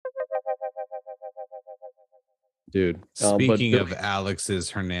dude. Speaking of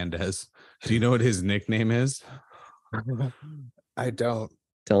Alex's Hernandez, do you know what his nickname is? I don't.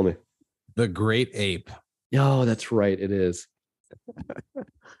 Tell me. The Great Ape. Oh, that's right. It is.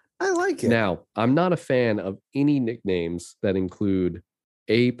 I like it. Now, I'm not a fan of any nicknames that include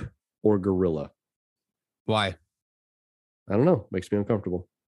ape or gorilla. Why? I don't know. Makes me uncomfortable.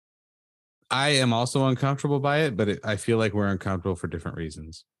 I am also uncomfortable by it, but I feel like we're uncomfortable for different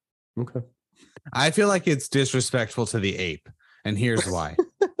reasons. Okay. I feel like it's disrespectful to the ape, and here's why.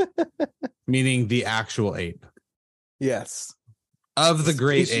 Meaning the actual ape. Yes. Of the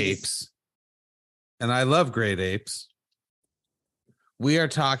great apes, and I love great apes, we are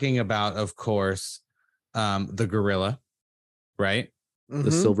talking about, of course, the gorilla, right? The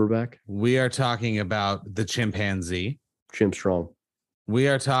silverback. We are talking about the chimpanzee. Chimp strong. We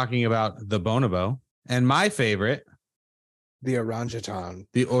are talking about the bonobo. And my favorite, the orangutan.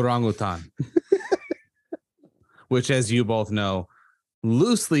 The orangutan. Which, as you both know,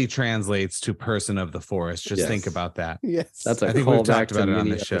 loosely translates to person of the forest. Just think about that. Yes. That's I think we've talked about it on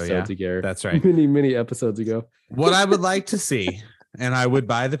this show. Yeah, ago. That's right. Many episodes ago. What I would like to see, and I would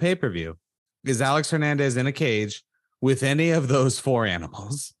buy the pay-per-view, is Alex Hernandez in a cage with any of those four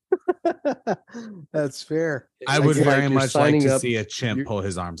animals. That's fair. I would very much like to see a chimp pull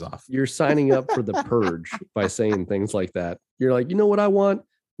his arms off. You're signing up for the purge by saying things like that. You're like, you know what I want?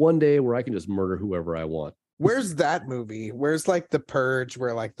 One day where I can just murder whoever I want. Where's that movie? Where's like the purge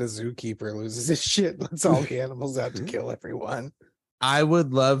where like the zookeeper loses his shit, lets all the animals out to kill everyone? I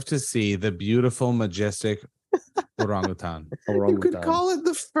would love to see the beautiful, majestic orangutan. You could call it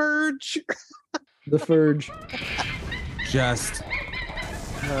the Furge. The Furge. Just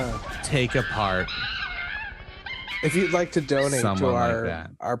take apart. If you'd like to donate to like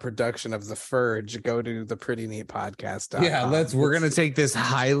our production of the Furge, go to the Pretty Neat Podcast. Yeah, we're gonna take this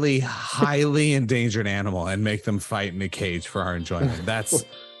highly endangered animal and make them fight in a cage for our enjoyment.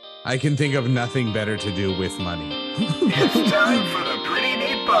 I can think of nothing better to do with money. It's time for the Pretty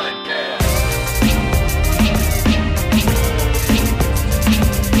Neat Podcast.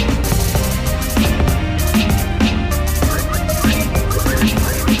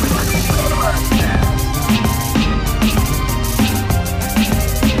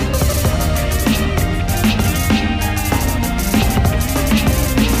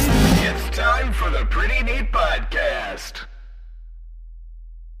 Pretty Neat Podcast.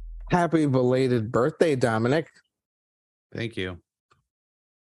 Happy belated birthday, Dominic. Thank you.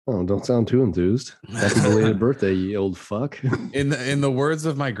 Oh, don't sound too enthused. Happy belated birthday, you old fuck. In the words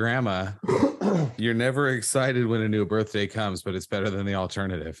of my grandma, you're never excited when a new birthday comes, but it's better than the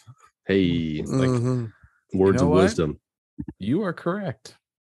alternative. Hey, like words of wisdom. You are correct.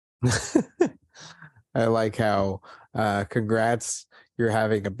 I like how congrats, you're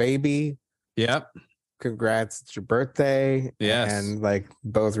having a baby. Yep. Congrats, it's your birthday. Yes. And like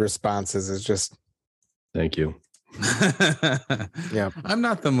both responses is just thank you. Yeah. I'm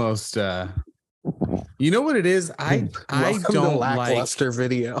not the most you know what it is? I don't lackluster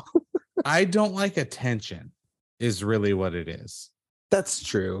video. I don't like attention is really what it is. That's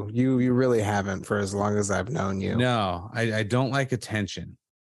true. You really haven't for as long as I've known you. No, I don't like attention.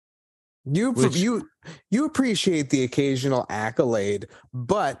 You appreciate the occasional accolade,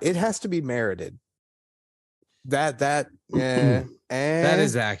 but it has to be merited. That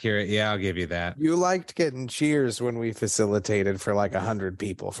is accurate. Yeah, I'll give you that. You liked getting cheers when we facilitated for like 100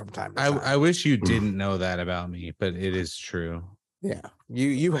 people from time to time. I wish you didn't know that about me, but it is true. Yeah,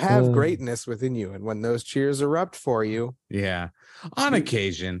 you have greatness within you, and when those cheers erupt for you, yeah, on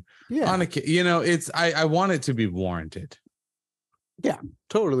occasion, yeah, it's I want it to be warranted. Yeah,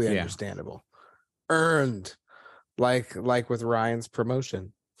 totally understandable. Earned, like with Ryan's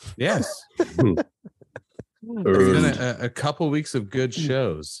promotion. Yes. It's been a couple weeks of good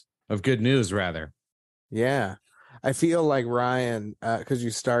shows, of good news, rather. Yeah. I feel like Ryan, because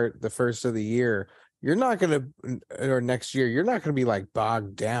you start the first of the year, you're not going to, or next year, you're not going to be like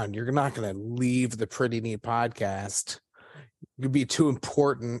bogged down. You're not going to leave the Pretty Neat Podcast. You'd be too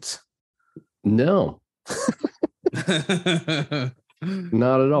important. No.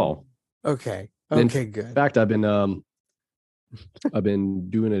 Not at all. Okay, good. In fact, I've been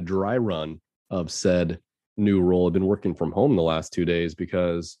doing a dry run of said new role. I've been working from home the last 2 days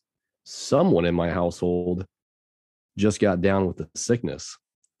because someone in my household just got down with the sickness.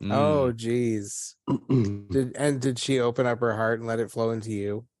 Oh, geez. Did she open up her heart and let it flow into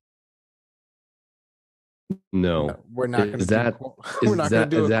you? No, we're not going to. Is that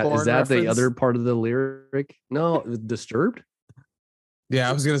the other part of the lyric? No, Disturbed. Yeah,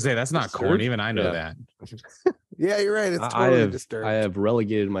 I was going to say that's not corny. Even I know that. Yeah, you're right. It's totally Disturbed. I have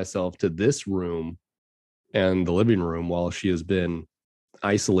relegated myself to this room and the living room while she has been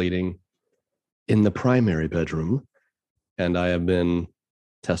isolating in the primary bedroom. And I have been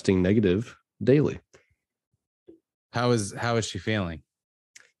testing negative daily. How is she feeling?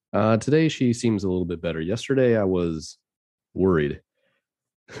 Today she seems a little bit better. Yesterday I was worried.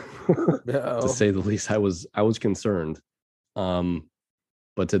 To say the least. I was concerned.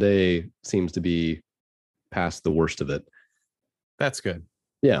 But today seems to be past the worst of it. That's good.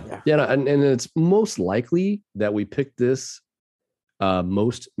 Yeah. And it's most likely that we picked this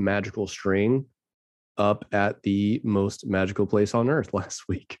most magical strain up at the most magical place on earth last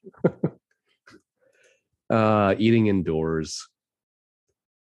week. Eating indoors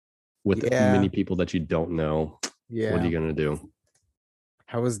with many people that you don't know. Yeah. What are you gonna do?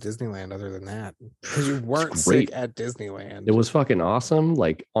 How was Disneyland other than that? Because you weren't sick at Disneyland. It was fucking awesome.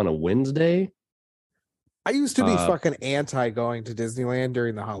 Like on a Wednesday. I used to be fucking anti going to Disneyland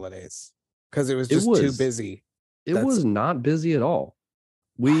during the holidays because it was just too busy. It was not busy at all.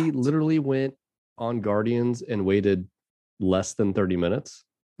 We literally went on Guardians and waited less than 30 minutes.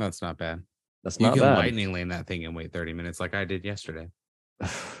 That's not bad. That's not bad. You can lightning lane that thing and wait 30 minutes like I did yesterday.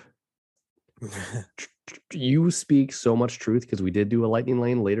 You speak so much truth because we did do a lightning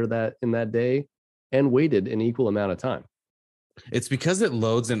lane later in that day and waited an equal amount of time. It's because it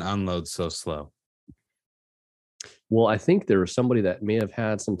loads and unloads so slow. Well, I think there was somebody that may have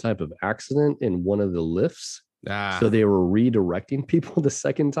had some type of accident in one of the lifts. So they were redirecting people the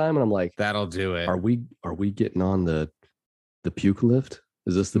second time. And I'm like, that'll do it. Are we getting on the puke lift?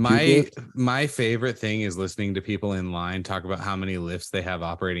 Is this the puke lift? My favorite thing is listening to people in line talk about how many lifts they have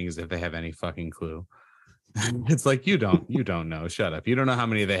operating as if they have any fucking clue. It's like, you don't know. Shut up. You don't know how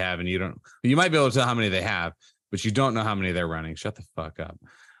many they have, and you might be able to tell how many they have, but you don't know how many they're running. Shut the fuck up.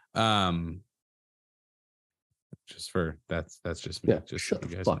 That's just me. Yeah, just shut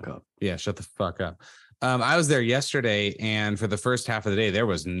the fuck up. Yeah, shut the fuck up. I was there yesterday, and for the first half of the day, there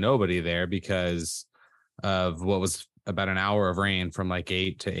was nobody there because of what was about an hour of rain from like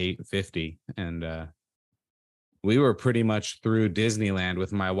 8 to 8:50, and we were pretty much through Disneyland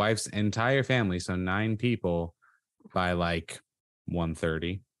with my wife's entire family, so 9 people, by like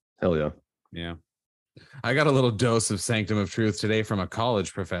 1:30. Hell yeah. Yeah. I got a little dose of Sanctum of Truth today from a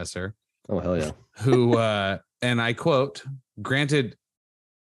college professor. Oh, hell yeah. Who, and I quote, granted,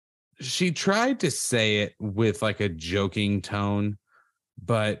 she tried to say it with like a joking tone,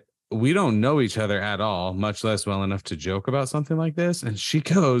 but we don't know each other at all, much less well enough to joke about something like this. And she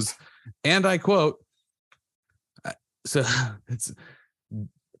goes, and I quote, so it's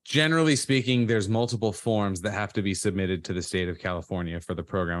generally speaking, there's multiple forms that have to be submitted to the state of California for the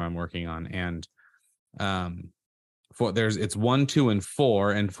program I'm working on. And it's 1, 2, and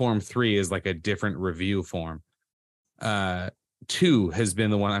 4, and form 3 is like a different review form. 2 has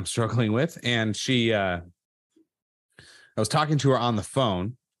been the one I'm struggling with. And I was talking to her on the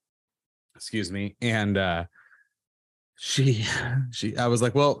phone, excuse me. And I was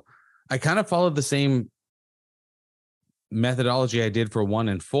like, well, I kind of followed the same methodology I did for 1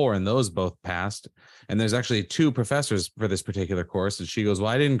 and 4, and those both passed. And there's actually 2 professors for this particular course. And she goes,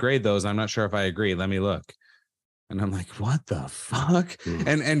 well, I didn't grade those. I'm not sure if I agree. Let me look. And I'm like, what the fuck?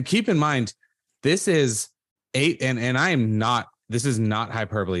 And keep in mind, this is 8, and I am not, this is not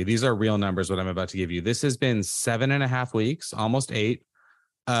hyperbole. These are real numbers, what I'm about to give you. This has been 7.5 weeks, almost 8,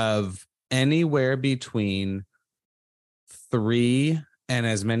 of anywhere between 3 and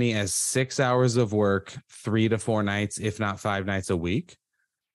as many as 6 hours of work, 3 to 4 nights, if not 5 nights a week.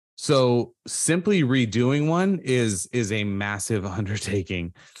 So simply redoing one is a massive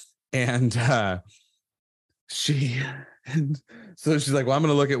undertaking. And so she's like, well, I'm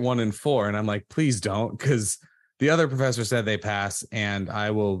going to look at 1 and 4. And I'm like, please don't, because the other professor said they pass, and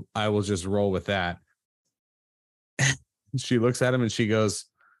I will just roll with that. She looks at him and she goes,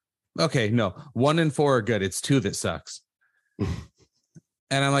 okay, no, 1 and 4 are good. It's 2 that sucks.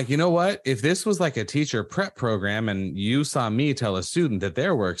 And I'm like, you know what? If this was like a teacher prep program and you saw me tell a student that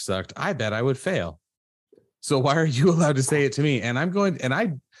their work sucked, I bet I would fail. So why are you allowed to say it to me? And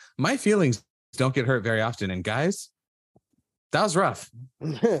my feelings don't get hurt very often. And guys, that was rough.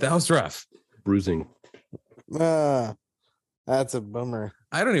 That was rough. Bruising. That's a bummer.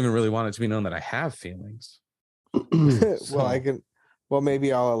 I don't even really want it to be known that I have feelings. Well,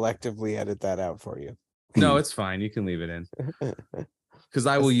 maybe I'll electively edit that out for you. No, it's fine. You can leave it in. Because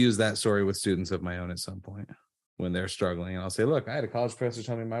I will use that story with students of my own at some point when they're struggling. And I'll say, look, I had a college professor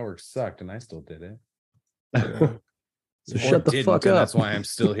tell me my work sucked and I still did it. So shut the fuck up. That's why I'm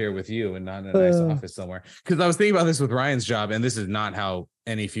still here with you and not in a nice office somewhere. Because I was thinking about this with Ryan's job, and this is not how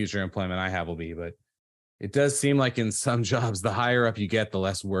any future employment I have will be, but it does seem like in some jobs, the higher up you get, the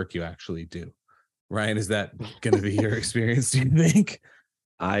less work you actually do. Ryan, is that going to be your experience, do you think?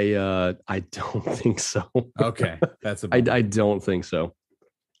 I don't think so. Okay, that's I don't think so.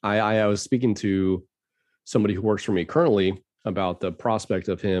 I was speaking to somebody who works for me currently about the prospect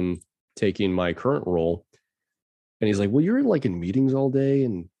of him taking my current role, and he's like, "Well, you're like in meetings all day,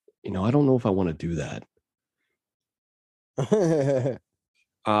 and I don't know if I want to do that."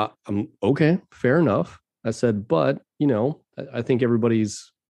 I'm okay, fair enough. I said, but I think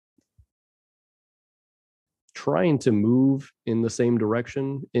everybody's trying to move in the same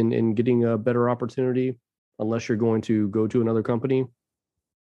direction in getting a better opportunity, unless you're going to go to another company.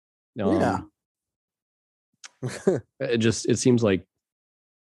 Yeah. It seems like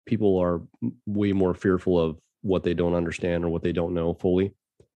people are way more fearful of what they don't understand or what they don't know fully.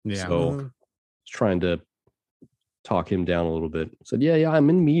 Yeah. So trying to talk him down a little bit. Said, yeah, I'm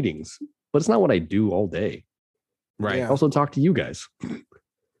in meetings, but it's not what I do all day. Right. Yeah. I also talk to you guys.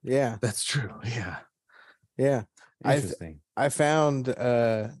 Yeah. That's true. Yeah. Yeah. Interesting. I found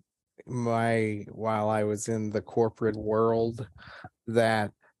while I was in the corporate world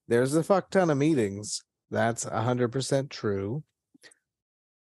that there's a fuck ton of meetings. That's 100% true.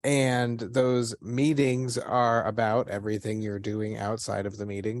 And those meetings are about everything you're doing outside of the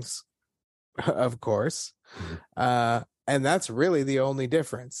meetings, of course. And that's really the only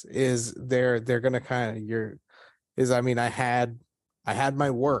difference is they're going to kind of I had my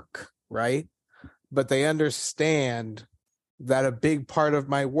work, right? But they understand that a big part of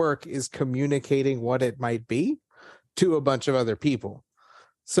my work is communicating what it might be to a bunch of other people.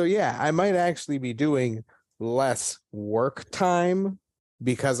 So yeah, I might actually be doing less work time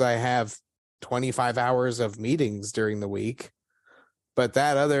because I have 25 hours of meetings during the week. But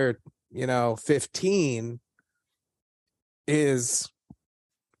that other, 15 is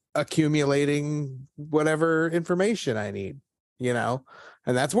accumulating whatever information I need, and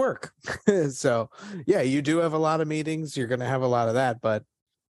that's work. So yeah, you do have a lot of meetings. You're going to have a lot of that, but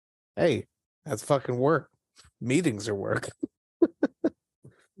hey, that's fucking work. Meetings are work.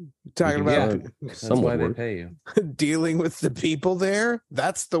 Talking about that's why they pay you. Dealing with the people there,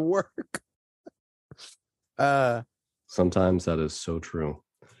 that's the work. Sometimes that is so true.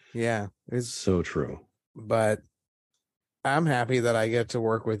 Yeah, it's so true. But I'm happy that I get to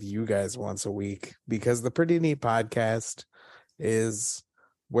work with you guys once a week, because the Pretty Neat Podcast is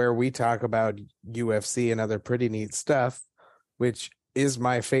where we talk about UFC and other pretty neat stuff, which is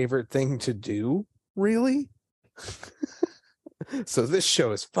my favorite thing to do, really. So this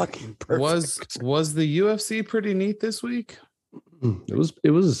show is fucking perfect. Was the UFC pretty neat this week? It was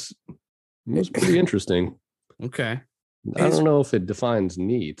pretty interesting. Okay. I don't know if it defines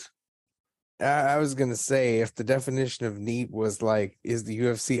neat. I was going to say, if the definition of neat was like, is the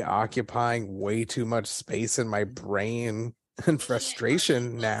UFC occupying way too much space in my brain and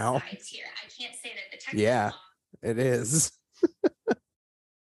frustration now? Yeah, it is.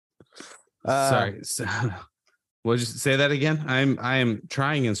 Sorry. Well, just say that again. I am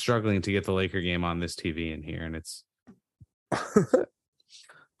trying and struggling to get the Laker game on this TV in here, and it's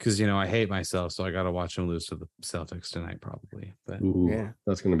because I hate myself, so I got to watch them lose to the Celtics tonight, probably. But yeah,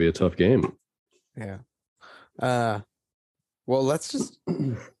 that's going to be a tough game. Yeah. Well, let's just.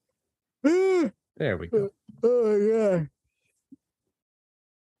 There we go. Oh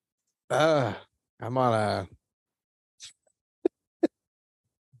yeah. I'm on a.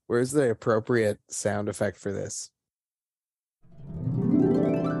 Where's the appropriate sound effect for this?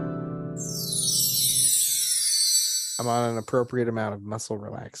 I'm on an appropriate amount of muscle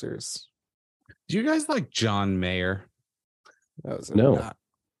relaxers. Do you guys like John Mayer? No.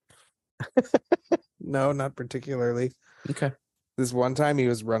 No, not particularly. Okay. This one time he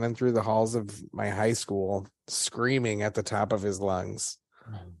was running through the halls of my high school screaming at the top of his lungs.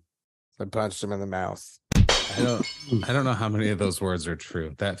 I punched him in the mouth. I don't know how many of those words are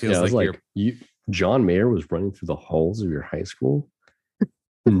true. That feels like John Mayer was running through the halls of your high school?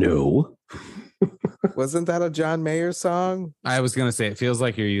 No. Wasn't that a John Mayer song? I was going to say, it feels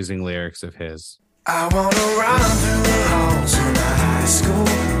like you're using lyrics of his. I want to run through the halls of my high school.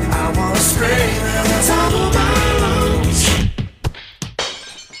 I want to scream at the top of my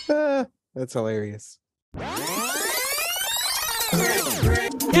lungs. That's hilarious.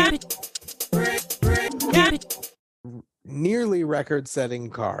 Nearly record-setting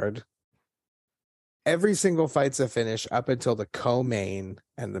card. Every single fight's a finish up until the co-main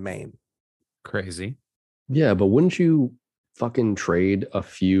and the main. Crazy. Yeah, but wouldn't you fucking trade a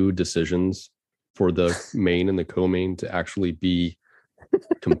few decisions for the main and the co-main to actually be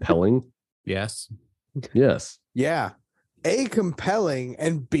compelling? Yes. Yes. Yeah. A, compelling,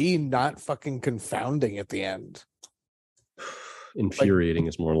 and B, not fucking confounding at the end. Infuriating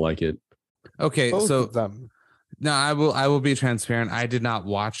is more like it. Okay, Both so of them. no, I will be transparent. I did not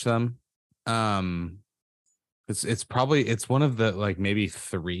watch them. It's probably one of the like maybe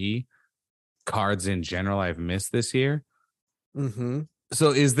 3 cards in general I've missed this year. Mm-hmm.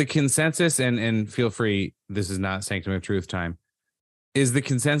 So is the consensus, and feel free, this is not Sanctum of Truth time. Is the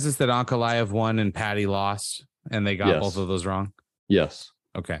consensus that Ankalaev won and Patty lost, and they got both of those wrong? Yes.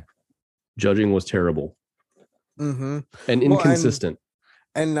 Okay. Judging was terrible. Mm-hmm. And inconsistent.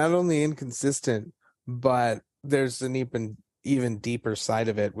 And not only inconsistent, but there's an even deeper side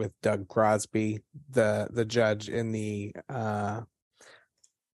of it with Doug Crosby, the judge in the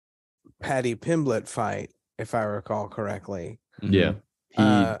Paddy Pimblett fight, if I recall correctly. Yeah.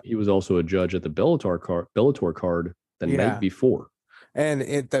 He was also a judge at the Bellator card the night before. And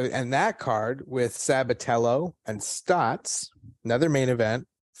that card with Sabatello and Stotts, another main event,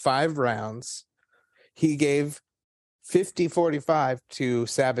 5 rounds. He gave 50-45 to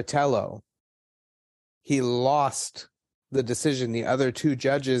Sabatello. He lost the decision. The other 2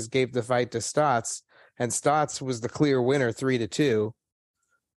 judges gave the fight to Stotts, and Stotts was the clear winner, 3-2.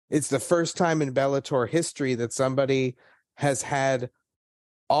 It's the first time in Bellator history that somebody has had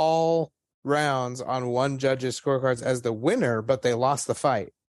all rounds on one judge's scorecards as the winner, but they lost the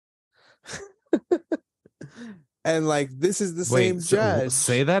fight. And like, this is the same judge.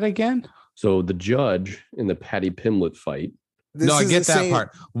 Say that again. So the judge in the Paddy Pimblett fight. No, I get that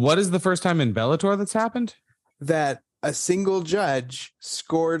part. What is the first time in Bellator that's happened? That a single judge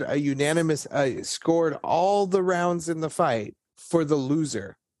scored a unanimous, scored all the rounds in the fight for the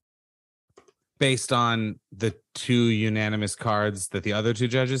loser. Based on the 2 unanimous cards that the other 2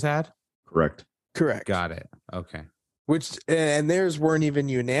 judges had? Correct. Got it. Okay. And theirs weren't even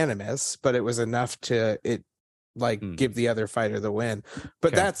unanimous, but it was enough to give the other fighter the win.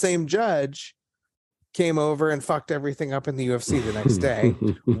 But that same judge came over and fucked everything up in the UFC the next day.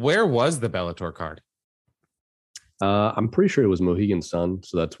 Where was the Bellator card? I'm pretty sure it was Mohegan Sun.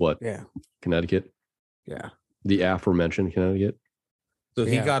 So that's what? Yeah. Connecticut. Yeah. The aforementioned Connecticut. So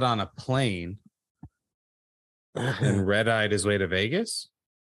he got on a plane and red-eyed his way to Vegas?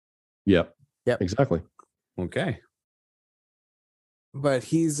 Yep. Exactly. Okay. But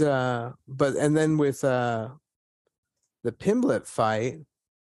and then with the Pimblett fight,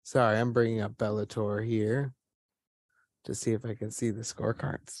 sorry, I'm bringing up Bellator here to see if I can see the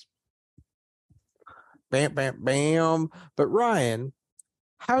scorecards. Bam, bam, bam. But Ryan,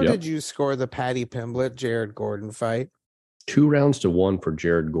 how did you score the Paddy Pimblett Jared Gordon fight? 2-1 for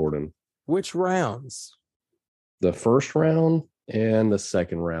Jared Gordon. Which rounds? The first round and the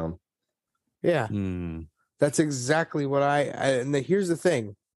second round. Yeah. That's exactly what and here's the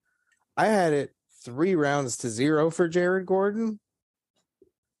thing. I had it 3-0 for Jared Gordon,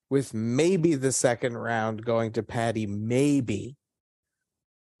 with maybe the second round going to Paddy, maybe.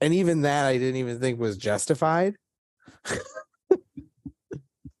 And even that I didn't even think was justified.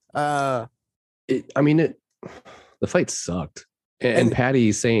 The fight sucked. And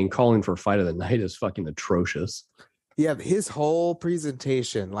Paddy calling for fight of the night is fucking atrocious. Yeah, his whole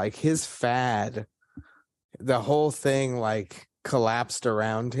presentation, like his fad, the whole thing like collapsed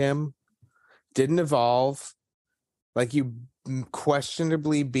around him, didn't evolve. Like, you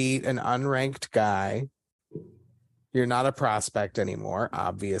questionably beat an unranked guy. You're not a prospect anymore,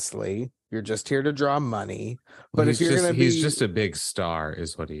 obviously. You're just here to draw money. But if you're going to he's just a big star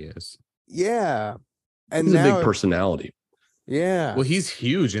is what he is. Yeah. And he's a big personality. Yeah. Well, he's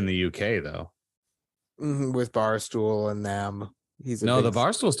huge in the UK though. With Barstool and them. The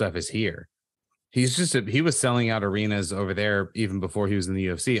Barstool stuff is here. He's just he was selling out arenas over there even before he was in the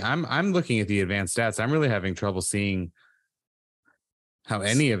UFC. I'm looking at the advanced stats. I'm really having trouble seeing how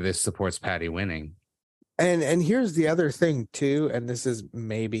any of this supports Paddy winning. And here's the other thing too, and this is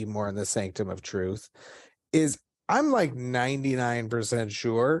maybe more in the sanctum of truth, is I'm like 99%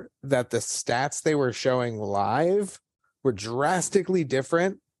 sure that the stats they were showing live were drastically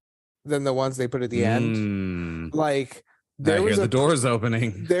different than the ones they put at the end. Like, there was the doors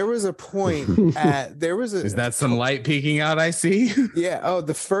opening. There was a point is that some light peeking out? I see. Yeah. Oh,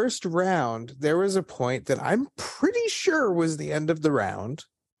 the first round, there was a point that I'm pretty sure was the end of the round,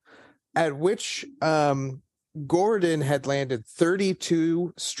 at which Gordon had landed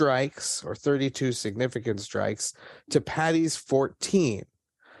 32 strikes or 32 significant strikes to Paddy's 14.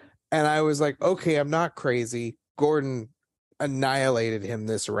 And I was like, okay, I'm not crazy. Gordon annihilated him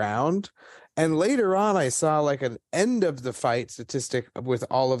this round. And later on, I saw like an end of the fight statistic with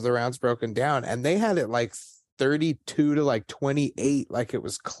all of the rounds broken down, and they had it like 32 to like 28, like it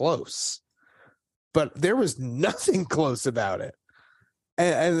was close. But there was nothing close about it.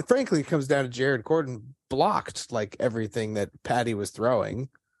 And frankly, it comes down to Jared Gordon blocked like everything that Paddy was throwing.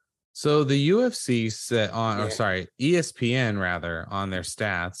 So the UFC ESPN rather, on their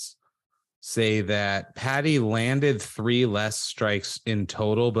stats say that Patty landed 3 less strikes in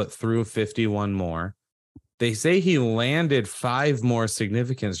total, but threw 51 more. They say he landed 5 more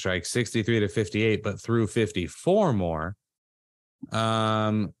significant strikes, 63 to 58, but threw 54 more.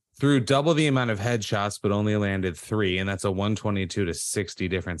 Threw double the amount of headshots, but only landed 3, and that's a 122 to 60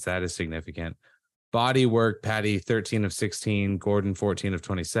 difference. That is significant. Body work, Patty 13 of 16, Gordon 14 of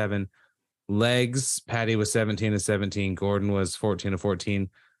 27. Legs, Patty was 17 of 17, Gordon was 14 of 14.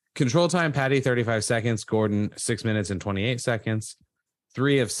 Control time, Patty 35 seconds, Gordon 6 minutes and 28 seconds.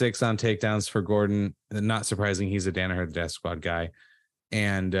 3 of 6 on takedowns for Gordon. Not surprising, he's a Danaher the Death Squad guy.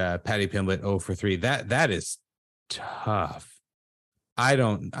 And Patty Pimblett 0 for 3. That is tough. I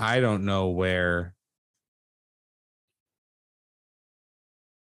don't know where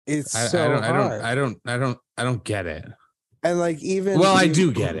it's so hard. I don't get it. And like even I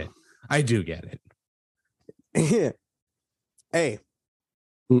do get it. I do get it. Hey,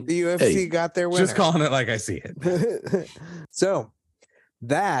 the UFC got their winner. Just calling it like I see it. So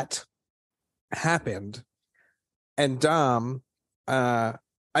that happened, and Dom, I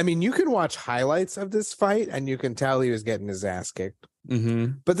mean, you can watch highlights of this fight and you can tell he was getting his ass kicked.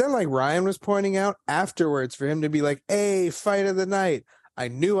 Mm-hmm. But then, like Ryan was pointing out afterwards, for him to be like, "Hey, fight of the night. I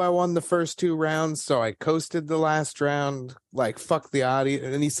knew I won the first 2 rounds, so I coasted the last round. Like, fuck the audience."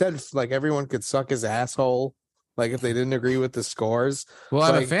 And he said, like, everyone could suck his asshole, like, if they didn't agree with the scores. Well,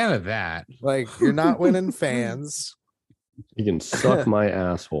 I'm a fan of that. Like, you're not winning fans. You can suck my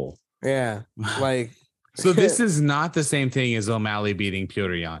asshole. Yeah. Like, so this is not the same thing as O'Malley beating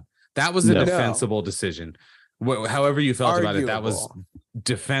Petr Yan. That was a defensible decision. However you felt about it, that was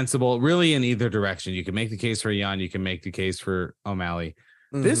defensible, really, in either direction. You can make the case for Yan, you can make the case for O'Malley.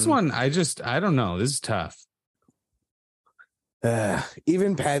 Mm-hmm. This one, I don't know. This is tough.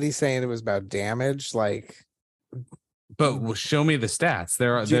 Even Patty saying it was about damage, like. But show me the stats.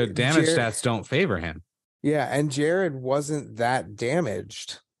 The damage stats don't favor him. Yeah, and Jared wasn't that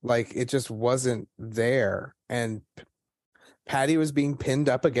damaged. Like, it just wasn't there. And Patty was being pinned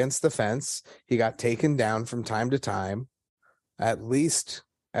up against the fence. He got taken down from time to time, at least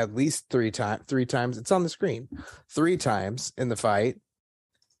 3 times. It's on the screen. 3 times in the fight.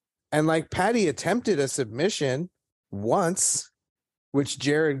 And like, Patty attempted a submission once, which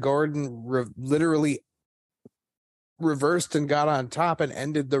Jared Gordon literally reversed and got on top and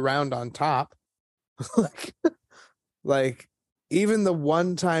ended the round on top. like even the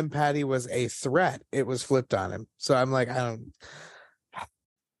one time Patty was a threat, it was flipped on him. So I'm like, I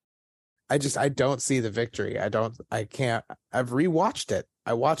don't see the victory. I can't. I've rewatched it.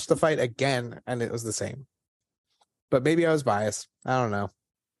 I watched the fight again and it was the same. But maybe I was biased. I don't know.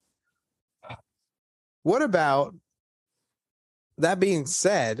 What about, that being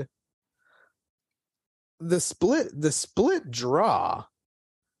said, the split draw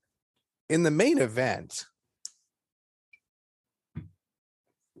in the main event,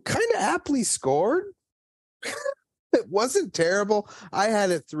 kind of aptly scored. It wasn't terrible. I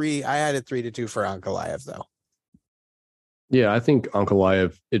had it 3-2 for Ankalaev, though. Yeah, I think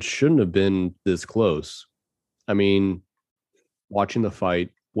Ankalaev, it shouldn't have been this close. I mean, watching the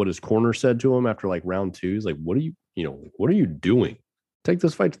fight, what his corner said to him after like round 2 is like, what are you doing? Take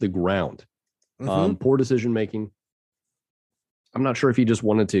this fight to the ground. Mm-hmm. Poor decision making. I'm not sure if he just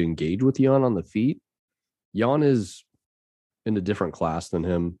wanted to engage with Yan on the feet. Yan is in a different class than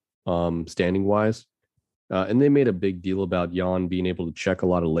him, standing wise. And they made a big deal about Yan being able to check a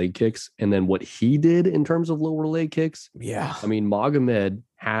lot of leg kicks. And then what he did in terms of lower leg kicks. Yeah. I mean, Magomed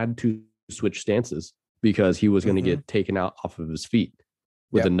had to switch stances because he was going to get taken out off of his feet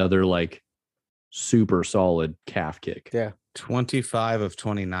with another like super solid calf kick. Yeah. 25 of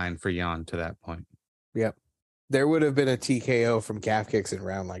 29 for Yan to that point. Yep. There would have been a TKO from calf kicks in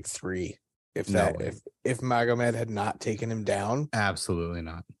round like 3 if Magomed had not taken him down. Absolutely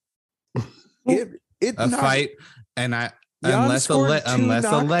not. Fight, and unless a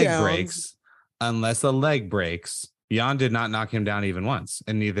leg breaks, Yan did not knock him down even once,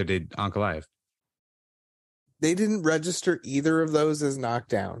 and neither did Ankalaev. They didn't register either of those as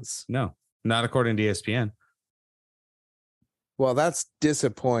knockdowns. No, not according to ESPN. Well, that's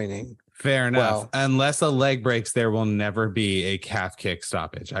disappointing. Fair enough. Well, unless a leg breaks, there will never be a calf kick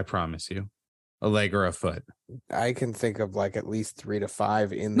stoppage. I promise you. A leg or a foot. I can think of like at least 3 to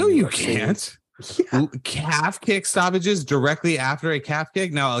 5 in the No, you can't. Yeah. Calf kick stoppages directly after a calf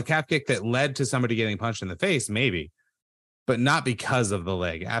kick. Now, a calf kick that led to somebody getting punched in the face, maybe, but not because of the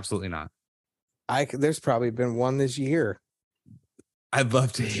leg. Absolutely not. There's probably been one this year. I'd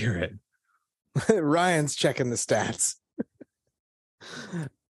love to hear it. Ryan's checking the stats.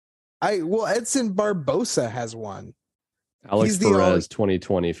 Edson Barbosa has one. Alex Perez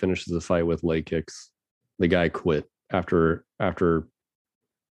 2020 finishes the fight with leg kicks. The guy quit after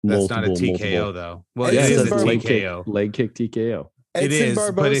That's not a TKO though. Well, Edson it is a TKO. Leg kick TKO. It Edson is,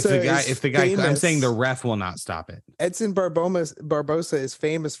 Barbosa but if the guy, famous. I'm saying the ref will not stop it. Edson Barbosa is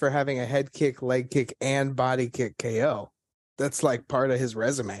famous for having a head kick, leg kick, and body kick KO. That's like part of his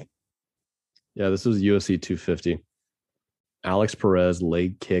resume. Yeah, this was UFC 250. Alex Perez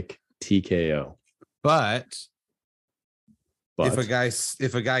leg kick TKO. But if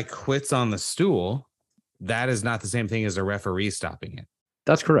a guy quits on the stool, that is not the same thing as a referee stopping it.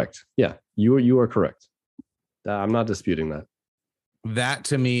 That's correct. Yeah, you are correct. I'm not disputing that. That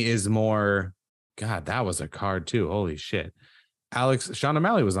to me is more. God, that was a card too. Holy shit! Sean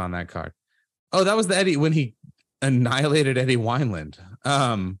O'Malley was on that card. Oh, that was the Eddie when he annihilated Eddie Wineland.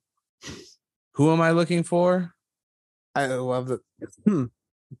 Who am I looking for? I love that.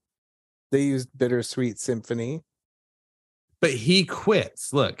 They used Bittersweet Symphony. But he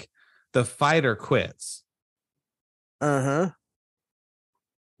quits. Look, the fighter quits. Uh-huh.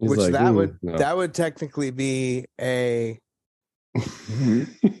 He's Which like, that would technically be a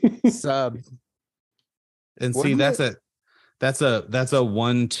sub. And see, that's a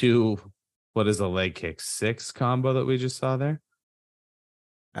 1-2. What is a leg kick? 6 combo that we just saw there?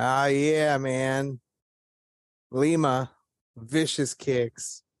 Yeah, man. Lima, vicious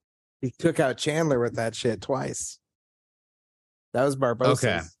kicks. He took out Chandler with that shit twice. That was Barbosa.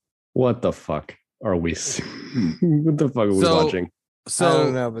 Okay. What the fuck are we? What the fuck are we watching? I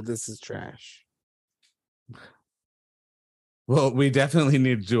don't know, but this is trash. Well, we definitely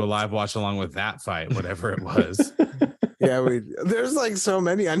need to do a live watch along with that fight, whatever it was. Yeah, there's like so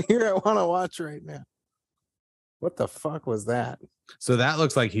many on here I want to watch right now. What the fuck was that? So that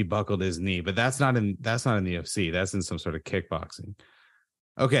looks like he buckled his knee, but that's not in the UFC. That's in some sort of kickboxing.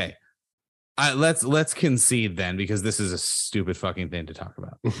 Okay. Let's concede then, because this is a stupid fucking thing to talk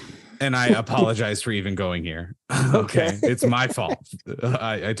about. And I apologize for even going here. Okay. It's my fault.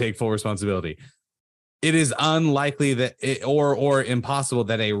 I take full responsibility. It is unlikely that or impossible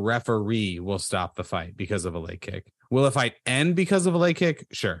that a referee will stop the fight because of a leg kick. Will a fight end because of a leg kick?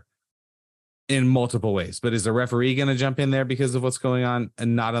 Sure. In multiple ways. But is a referee going to jump in there because of what's going on?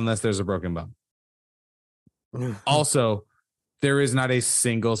 And not unless there's a broken bone. Also, there is not a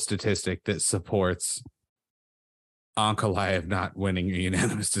single statistic that supports Ankalaev not winning a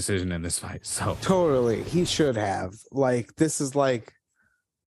unanimous decision in this fight. So totally, he should have. Like, this is like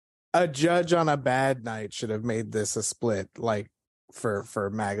a judge on a bad night should have made this a split. Like for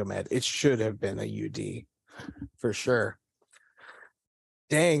Magomed, it should have been a UD for sure.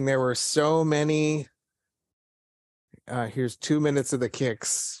 Dang, there were so many. Here's 2 minutes of the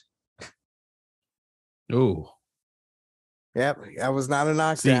kicks. Ooh. Yep, that was not a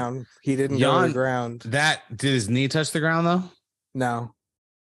knockdown. He didn't go to the ground. Did his knee touch the ground though? No.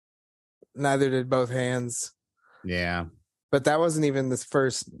 Neither did both hands. Yeah. But that wasn't even this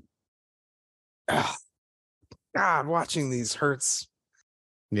first. Ugh. God, watching these hurts.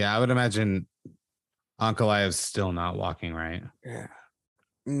 Yeah, I would imagine Ankalaev's still not walking right. Yeah.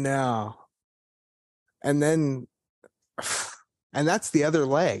 No. And then, and that's the other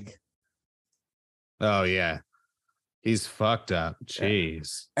leg. Oh, yeah. He's fucked up.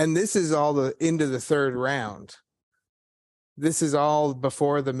 Jeez. And this is all into the third round. This is all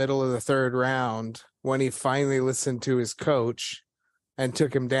before the middle of the third round when he finally listened to his coach and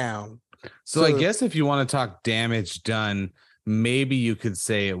took him down. So I guess if you want to talk damage done, maybe you could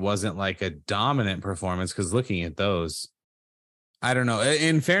say it wasn't like a dominant performance, because looking at those, I don't know.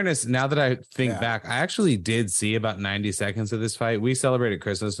 In fairness, now that I think back, I actually did see about 90 seconds of this fight. We celebrated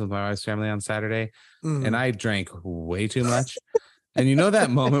Christmas with my wife's family on Saturday, and I drank way too much. And you know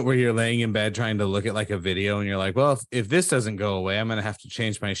that moment where you're laying in bed trying to look at like a video and you're like, well, if this doesn't go away, I'm going to have to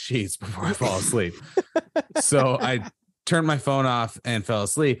change my sheets before I fall asleep. So I turned my phone off and fell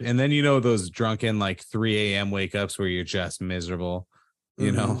asleep. And then, you know, those drunken like 3 a.m. wake ups where you're just miserable,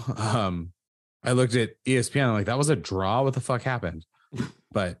 you know? I looked at ESPN. I'm like, that was a draw. What the fuck happened?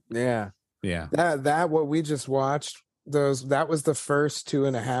 But yeah. That what we just watched, that was the first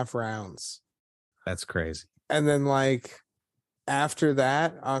 2.5 rounds. That's crazy. And then like after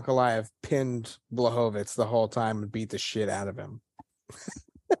that, Ankalaev pinned Blachowicz the whole time and beat the shit out of him.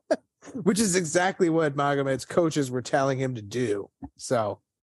 Which is exactly what Magomed's coaches were telling him to do. So,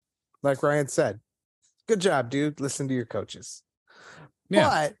 like Ryan said, good job, dude. Listen to your coaches. Yeah.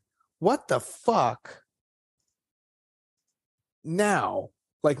 But what the fuck? Now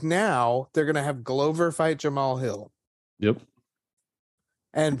they're going to have Glover fight Jamal Hill. Yep.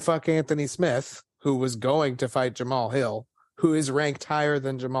 And fuck Anthony Smith, who was going to fight Jamal Hill, who is ranked higher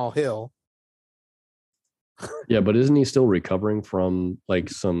than Jamal Hill. Yeah, but isn't he still recovering from like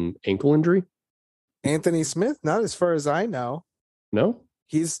some ankle injury? Anthony Smith, not as far as I know. No?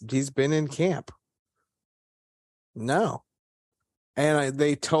 He's been in camp. No. And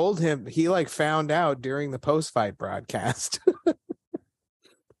they told him, he like found out during the post-fight broadcast. And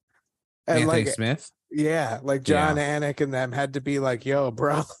Anthony like Smith? Yeah, like John Anik and them had to be like, yo,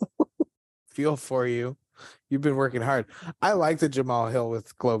 bro, feel for you. You've been working hard. I like the Jamal Hill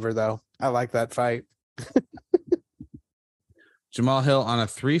with Glover, though. I like that fight. Jamal Hill on a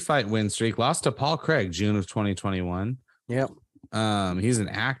 3-fight win streak, lost to Paul Craig June of 2021. Yep. He's an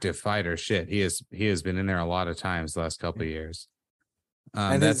active fighter. Shit, he has been in there a lot of times the last couple of years.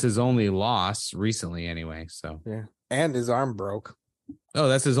 And that's his only loss recently, anyway. So yeah, and his arm broke. Oh,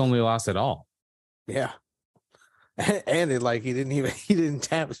 that's his only loss at all. Yeah, and it like he didn't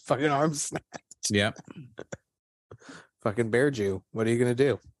tap his fucking arm snapped. Yep. Fucking bear Jew. What are you gonna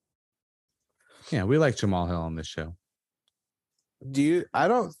do? Yeah, we like Jamal Hill on this show. I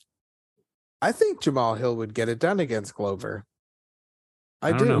think Jamal Hill would get it done against Glover.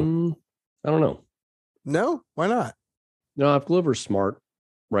 I do. Know. I don't know. No, why not? No, if Glover's smart,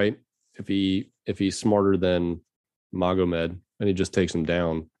 right? If he's smarter than Magomed and he just takes him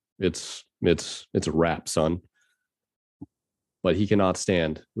down, it's a wrap, son. But he cannot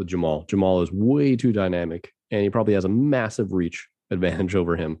stand with Jamal. Jamal is way too dynamic, and he probably has a massive reach advantage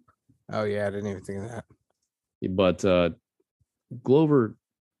over him. Oh yeah, I didn't even think of that. But Glover,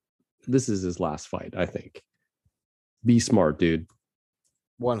 this is his last fight, I think. Be smart, dude.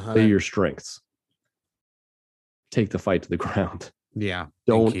 100. Play your strengths. Take the fight to the ground. Yeah.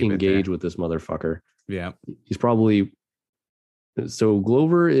 Don't engage with this motherfucker. Yeah. He's probably... So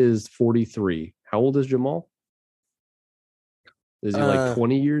Glover is 43. How old is Jamal? Is he like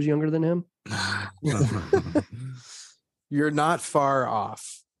 20 years younger than him? You're not far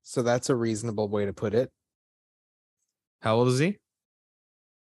off. So that's a reasonable way to put it. How old is he?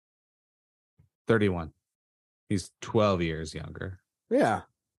 31. He's 12 years younger. Yeah.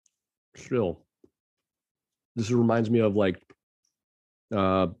 Still. This reminds me of like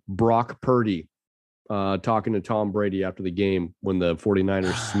Brock Purdy talking to Tom Brady after the game when the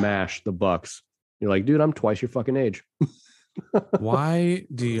 49ers smashed the Bucks. You're like, dude, I'm twice your fucking age. Why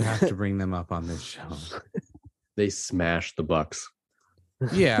do you have to bring them up on this show? They smashed the Bucks.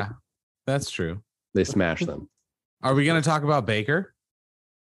 Yeah, that's true. They smashed them. Are we going to talk about Baker?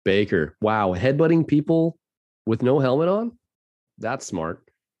 Baker. Wow. Headbutting people with no helmet on? That's smart.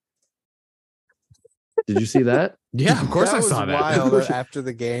 Did you see that? Yeah, of course That I was saw that. wild after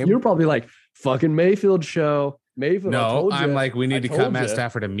the game. You're probably like, fucking Mayfield show. Mayfield. No, I'm like, we need to cut Matt you.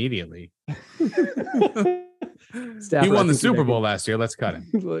 Stafford immediately. Stafford, He won the Super Bowl last year. Let's cut him.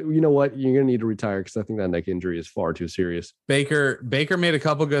 You know what? You're going to need to retire because I think that neck injury is far too serious. Baker made a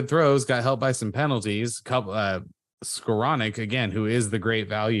couple good throws, got helped by some penalties. Skoranek, again, who is the great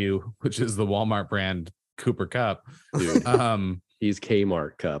value, which is the Walmart brand Cooper Cup. Dude, he's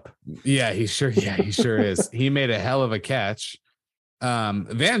Kmart Cup. Yeah, he sure is. He made a hell of a catch.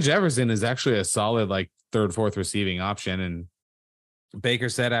 Van Jefferson is actually a solid like third, fourth receiving option. And Baker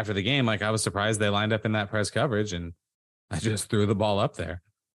said after the game, like, I was surprised they lined up in that press coverage and I just threw the ball up there.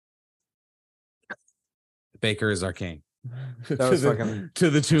 Baker is our king. That was fucking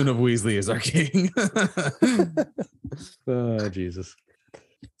to the tune of Weasley is our king. Oh, Jesus.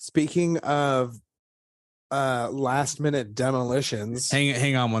 Speaking of last minute demolitions.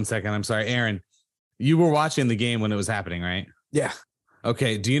 Hang on 1 second. I'm sorry, Aaron. You were watching the game when it was happening, right? Yeah.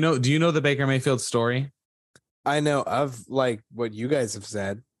 Okay. Do you know the Baker Mayfield story? I know of like what you guys have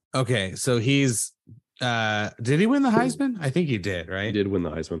said. Okay, so he's did he win the Heisman? I think he did, right? He did win the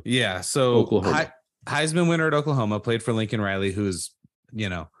Heisman. Yeah, so Oklahoma. Heisman winner at Oklahoma, played for Lincoln Riley, who's,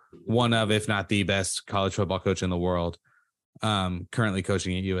 one of, if not the best college football coach in the world, currently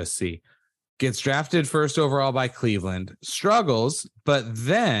coaching at USC. Gets drafted first overall by Cleveland, struggles, but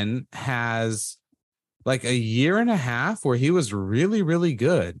then has like a year and a half where he was really, really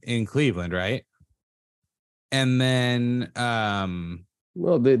good in Cleveland, right? And then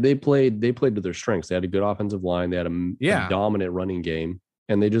well, they played to their strengths. They had a good offensive line. They had a dominant running game,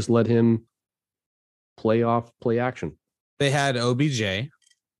 and they just let him play action. They had OBJ,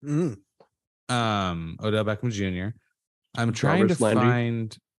 Mm. Odell Beckham Jr. I'm trying to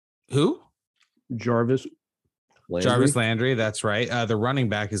find who? Jarvis Landry. That's right. The running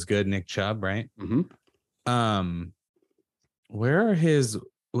back is good. Nick Chubb, right? Mm-hmm. Where are his?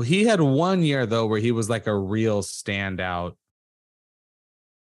 Well, he had 1 year though where he was like a real standout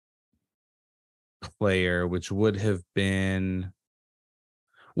player, which would have been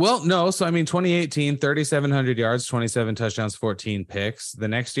Well, no. So, I mean, 2018, 3,700 yards, 27 touchdowns, 14 picks. The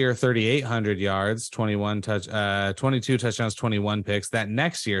next year, 3,800 yards, 22 touchdowns, 21 picks. That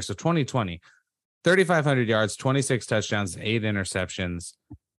next year, so 2020, 3,500 yards, 26 touchdowns, 8 interceptions.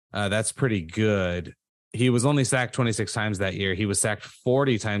 That's pretty good. He was only sacked 26 times that year. He was sacked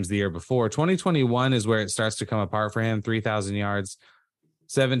 40 times the year before. 2021 is where it starts to come apart for him. 3,000 yards,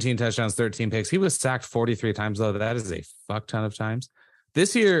 17 touchdowns, 13 picks. He was sacked 43 times, though. That is a fuck ton of times.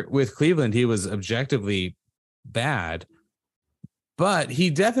 This year with Cleveland, he was objectively bad, but he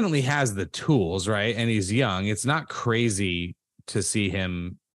definitely has the tools, right? And he's young. It's not crazy to see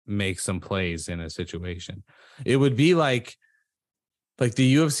him make some plays in a situation. It would be like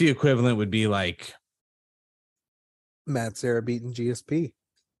the UFC equivalent would be like Matt Serra beating GSP.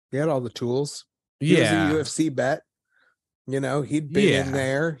 He had all the tools. He was a UFC bet. You know, he'd been in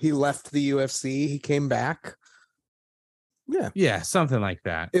there. He left the UFC. He came back. Yeah, something like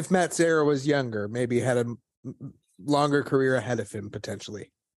that. If Matt Serra was younger, maybe had a longer career ahead of him,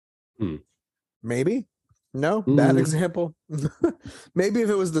 potentially. Maybe? No? Bad example? Maybe if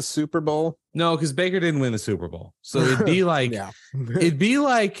it was the Super Bowl. No, because Baker didn't win the Super Bowl. So it'd be like, it'd be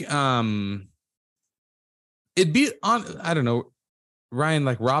on, I don't know, Ryan,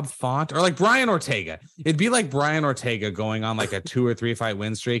 like Rob Font or like Brian Ortega. It'd be like Brian Ortega going on like a 2 or 3 fight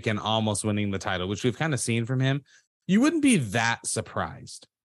win streak and almost winning the title, which we've kind of seen from him. You wouldn't be that surprised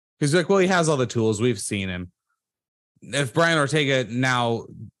because like, well, he has all the tools. We've seen him. If Brian Ortega now,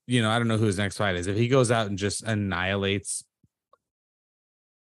 you know, I don't know who his next fight is. If he goes out and just annihilates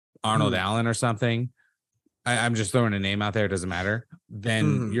Arnold Allen or something, I'm just throwing a name out there. It doesn't matter.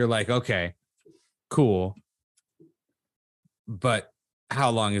 Then you're like, okay, cool. But how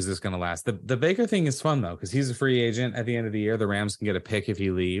long is this going to last? The Baker thing is fun, though, because he's a free agent at the end of the year. The Rams can get a pick if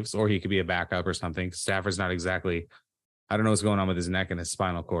he leaves, or he could be a backup or something. Stafford's not exactly, I don't know what's going on with his neck and his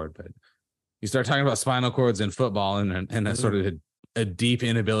spinal cord, but you start talking about spinal cords in football and a sort of a deep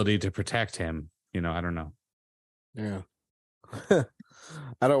inability to protect him. You know, I don't know. Yeah.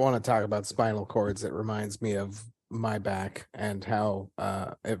 I don't want to talk about spinal cords. It reminds me of my back and how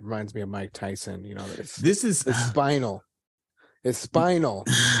it reminds me of Mike Tyson. You know, it's spinal. It's spinal.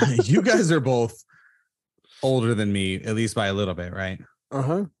 You guys are both older than me, at least by a little bit, right?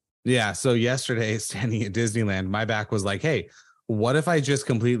 Uh-huh. Yeah. So yesterday, standing at Disneyland, my back was like, hey, what if I just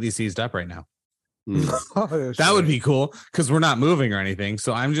completely seized up right now? That would be cool because we're not moving or anything.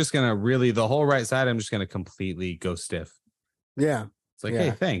 So I'm just going to really, the whole right side, I'm just going to completely go stiff. Yeah. It's like, hey,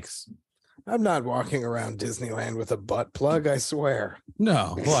 thanks. I'm not walking around Disneyland with a butt plug, I swear.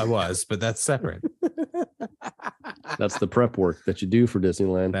 No, well, I was, but that's separate. That's the prep work that you do for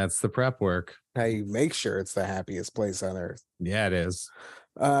Disneyland. That's the prep work. How you make sure it's the happiest place on earth. Yeah, it is.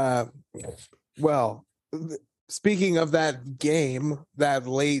 Well, speaking of that game, that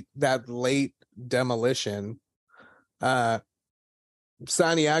late demolition, Santiago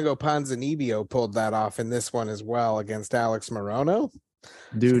Ponzinibbio pulled that off in this one as well against Alex Morono.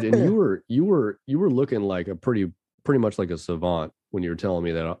 Dude, and you were looking like a pretty much like a savant when you were telling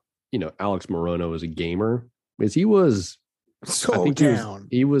me that, you know, Alex Morono is a gamer, because he was so down.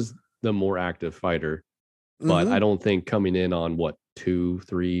 He was the more active fighter, but I don't think coming in on 2,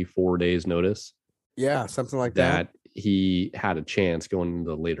 3, 4 days notice. Yeah, something like that. He had a chance going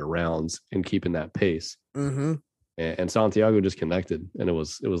into the later rounds and keeping that pace. Mm-hmm. And Santiago just connected, and it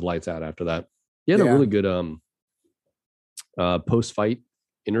was lights out after that. He had a really good post-fight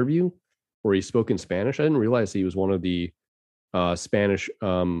interview where he spoke in Spanish. I didn't realize he was one of the Spanish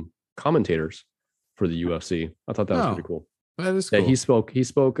commentators for the UFC. I thought that was pretty cool. That is cool. He spoke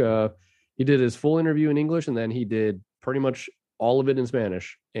he did his full interview in English, and then he did pretty much all of it in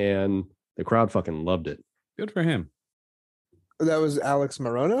Spanish, and the crowd fucking loved it. Good for him. That was Alex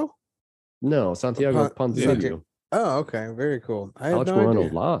Morono? No, Santiago Ponzinibbio. Oh, okay. Very cool. Alex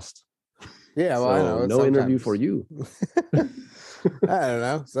Morono lost. Yeah, well, I know. No interview for you. I don't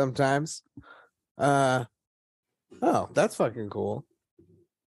know. Sometimes. Oh, that's fucking cool.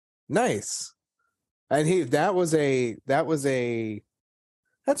 Nice. And that's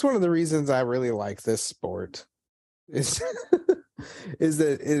one of the reasons I really like this sport. Is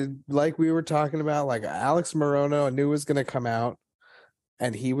that like we were talking about, like Alex Morono, I knew was going to come out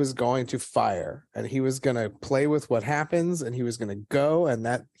and he was going to fire and he was going to play with what happens and he was going to go, and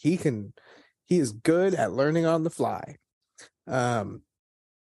that he is good at learning on the fly. But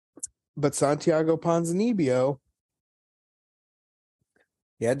Santiago Ponzinibbio,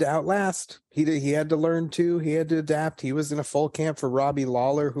 he had to outlast. He had to learn too. He had to adapt. He was in a full camp for Robbie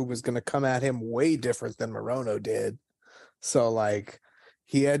Lawler, who was going to come at him way different than Morono did. So like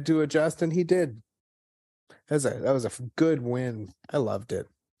he had to adjust, and he did. That was a good win. I loved it.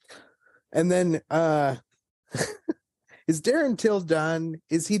 And then is Darren Till done?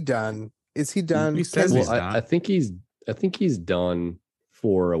 Is he done? Is he done? He says he's Well, done. I think he's done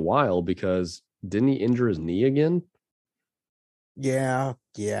for a while because didn't he injure his knee again? Yeah.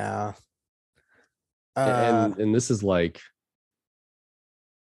 And this is like,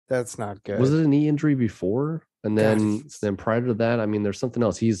 That's not good. was it a knee injury before? And then prior to that, I mean, there's something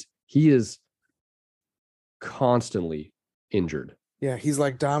else. He is constantly injured. Yeah, he's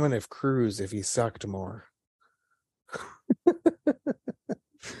like Dominic Cruz if he sucked more.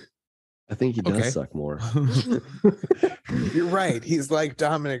 I think he does suck more. You're right. He's like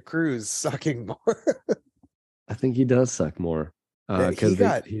Dominic Cruz sucking more. I think he does suck more because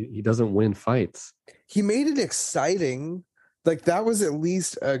he doesn't win fights. He made it exciting. Like that was at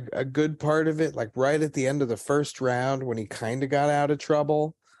least a good part of it. Like right at the end of the first round when he kind of got out of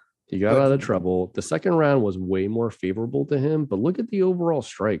trouble. He got out of trouble. The second round was way more favorable to him, but look at the overall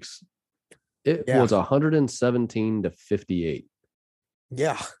strikes. It was 117 to 58.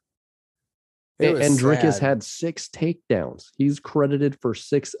 Yeah. And Dricus had 6 takedowns. He's credited for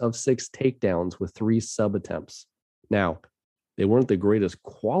 6 of 6 takedowns with 3 sub attempts. Now, they weren't the greatest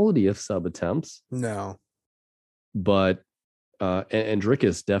quality of sub attempts. No. But and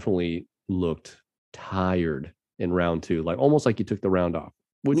Dricus definitely looked tired in round 2, like almost like he took the round off.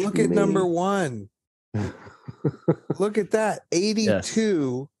 Look at number 1. Look at that.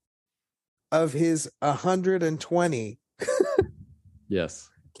 82 of his 120. Yes.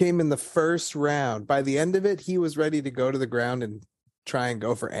 Came in the first round. By the end of it, he was ready to go to the ground and try and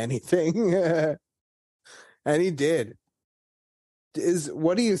go for anything. And he did.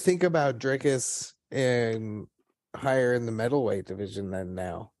 What do you think about Dricus and higher in the middleweight division than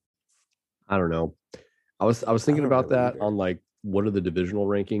now? I don't know. I was thinking about really that either. on like what are the divisional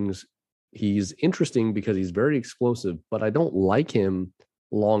rankings. He's interesting because he's very explosive, but I don't like him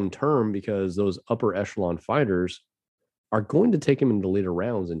long term because those upper echelon fighters are going to take him into later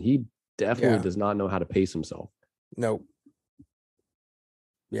rounds, and he definitely does not know how to pace himself. Nope.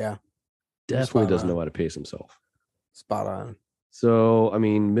 Yeah. Definitely doesn't know how to pace himself. Spot on. So, I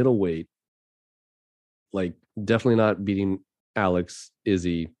mean, middleweight, like definitely not beating Alex,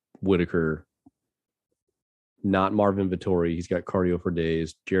 Izzy, Whitaker, not Marvin Vettori. He's got cardio for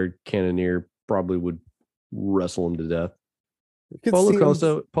days. Jared Cannonier probably would wrestle him to death.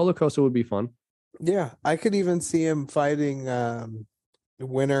 Paulo Costa would be fun. Yeah, I could even see him fighting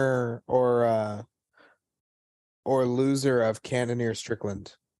winner or loser of Cannonier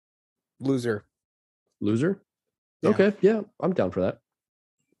Strickland. Loser. Yeah. Okay, yeah, I'm down for that.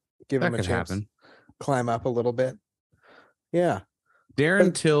 Give him a chance. Climb up a little bit. Yeah.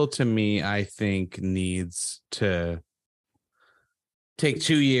 Darren Till, to me, I think needs to take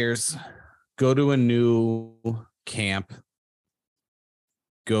 2 years, go to a new camp,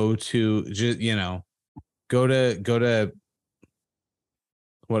 go to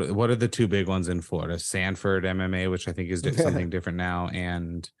what are the 2 big ones in Florida? Sanford MMA, which I think is something different now,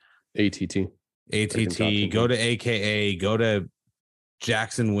 and ATT. Go to AKA, go to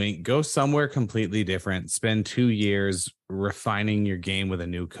Jackson Wink, go somewhere completely different, spend 2 years refining your game with a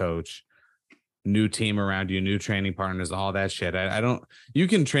new coach, new team around you, new training partners, all that shit. You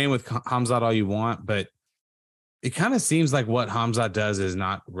can train with Hamzat all you want, but it kind of seems like what Hamzat does is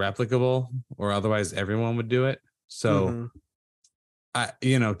not replicable, or otherwise everyone would do it. So,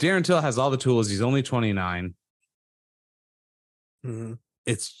 Darren Till has all the tools. He's only 29. Mm-hmm.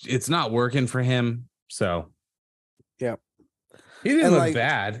 It's not working for him. So, yeah. He didn't look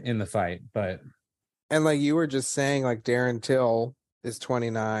bad in the fight, but like you were just saying, like Darren Till is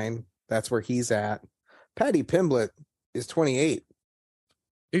 29. That's where he's at. Paddy Pimblett is 28.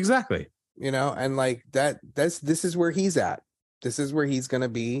 Exactly. And like this is where he's at. This is where he's gonna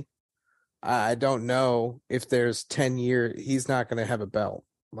be. I don't know if there's 10 years he's not gonna have a belt.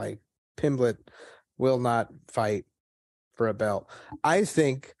 Like Pimblett will not fight for a belt. I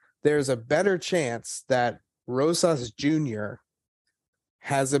think there's a better chance that Rosas Jr.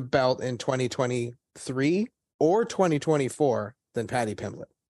 has a belt in 2023 or 2024 than Paddy Pimblett.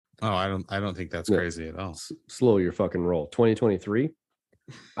 Oh, I don't think that's crazy at all. Slow your fucking roll. 2023?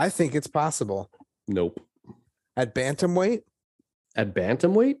 I think it's possible. Nope. At bantamweight? At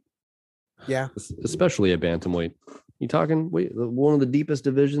bantamweight? Yeah. Especially at bantamweight. You talking one of the deepest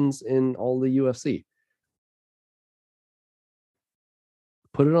divisions in all the UFC.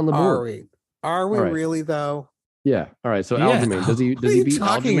 Put it on the board. Are we really though? Yeah. All right. So Aljamain, does he beat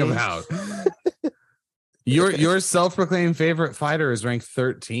talking Aljamain? About? Your self-proclaimed favorite fighter is ranked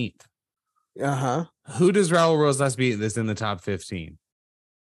 13th. Uh-huh. Who does Raul Rosas beat that's in the top 15?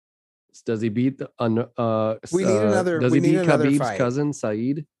 Does he beat we need another does he beat another Khabib's fight. cousin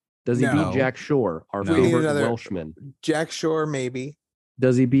Saeed? Does he No. beat Jack Shore, our No. We need favorite another- Welshman? Jack Shore, maybe.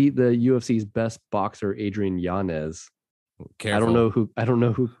 Does he beat the UFC's best boxer, Adrian Yanez? Careful. I don't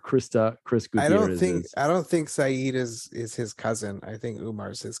know who Chris Gutierrez is. I don't think Saeed is his cousin. I think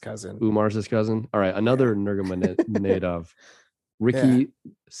Umar's his cousin. Umar's his cousin. All right, another Nurmagomedov. Ricky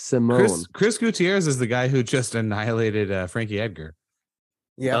Simone. Chris Gutierrez is the guy who just annihilated Frankie Edgar.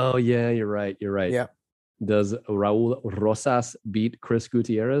 Yeah. Oh yeah, you're right. Yeah. Does Raul Rosas beat Chris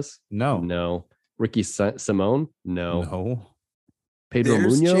Gutierrez? No. Ricky Simone? No. Pedro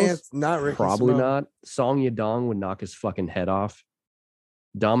There's Munoz? chance, not Ricky Probably Simone. not. Song Yadong would knock his fucking head off.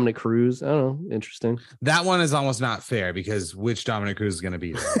 Dominic Cruz? I don't know. Interesting. That one is almost not fair because which Dominic Cruz is going to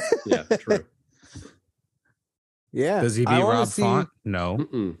beat him? Yeah, true. Yeah. Does he beat Rob Font? No.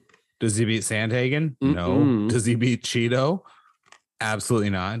 Mm-mm. Does he beat Sandhagen? No. Mm-mm. Does he beat Cheeto? Absolutely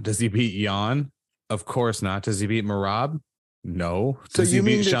not. Does he beat Jan? Of course not. Does he beat Marab? No. So Does he you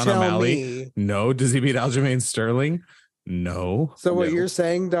mean beat to Sean tell O'Malley? me? No. Does he beat Aljamain Sterling? No. So what No. you're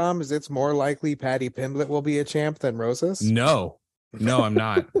saying, Dom, is it's more likely Patty Pimblett will be a champ than Rosas? No, I'm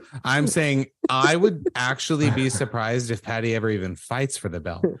not. I'm saying I would actually be surprised if Patty ever even fights for the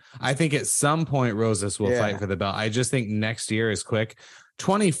belt. I think at some point Rosas will fight for the belt. I just think next year is quick.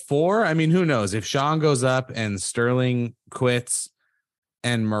 24. I mean, who knows if Sean goes up and Sterling quits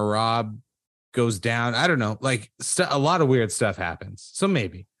and Marab goes down. I don't know. Like a lot of weird stuff happens. So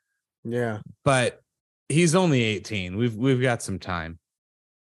maybe. Yeah. But he's only 18. We've got some time.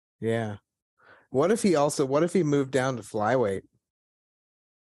 Yeah. What if he moved down to flyweight?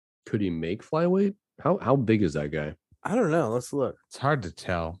 Could he make flyweight? How big is that guy? I don't know. Let's look. It's hard to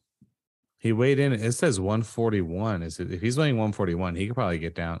tell. He weighed in. It says 141. Is it? If he's weighing 141, he could probably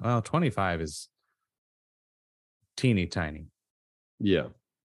get down. Well, 25 is teeny tiny. Yeah.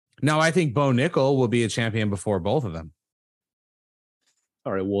 Now, I think Bo Nickel will be a champion before both of them.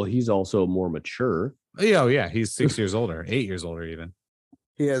 All right. Well, he's also more mature. Oh, yeah. He's 6 years older, 8 years older, even.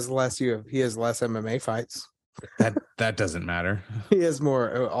 He has less MMA fights. That doesn't matter. He has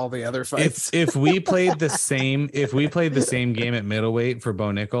more all the other fights. If we played the same game at middleweight for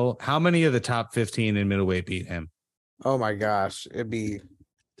Bo Nickel, how many of the top 15 in middleweight beat him? Oh my gosh, it'd be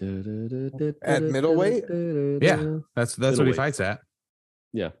at middleweight. Yeah, that's what he fights at.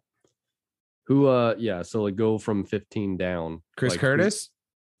 Yeah. Who? Yeah. So like go from 15 down. Chris like, Curtis.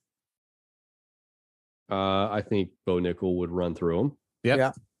 I think Bo Nickel would run through him. Yep.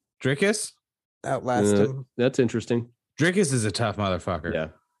 Yeah. Drickus. Outlast him. That's interesting. Drickus is a tough motherfucker. Yeah.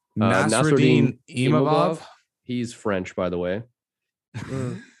 Nasruddin Imavov. He's French, by the way.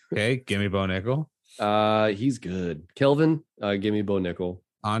 Mm. Okay, give me Bo Nickel. He's good. Kelvin, give me Bo Nickel.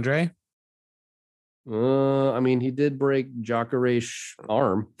 Andre. I mean, he did break Jacare's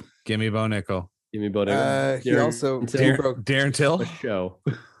arm. Give me Bo Nickel. Give me Bo Nickel. He also Until- broke Darren Till. a show.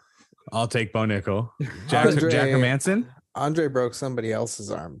 I'll take Bo Nickel. Jack Hermanson. Andre broke somebody else's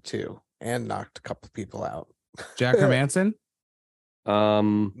arm too, and knocked a couple people out. Jack Hermanson.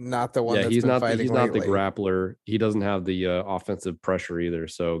 Not the one. Yeah, that's he's been not. fighting He's not the lately. grappler. He doesn't have the offensive pressure either.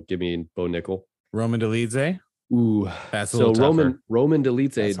 So give me Bo Nickel. Roman Dolidze. Ooh, That's a so little tougher. Roman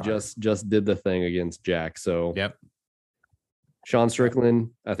Dolidze That's hard. just did the thing against Jack. So Yep. Sean Strickland,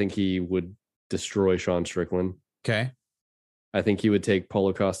 I think he would destroy Sean Strickland. Okay. I think he would take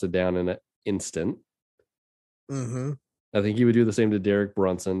Paulo Costa down in an instant. Mm-hmm. I think he would do the same to Derek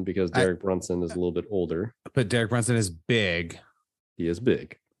Brunson because Derek Brunson is a little bit older. But Derek Brunson is big. He is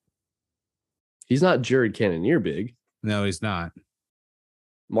big. He's not Jared Cannonier big. No, he's not.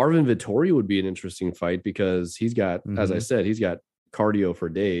 Marvin Vittori would be an interesting fight because he's got, as I Mhm. said, he's got cardio for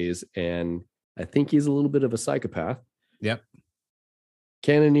days, and I think he's a little bit of a psychopath. Yep.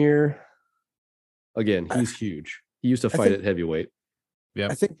 Cannonier, again, he's huge. He used to fight think- at heavyweight.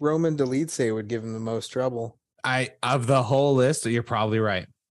 Yep. I think Roman Dolidze would give him the most trouble, Of the whole list, you're probably right.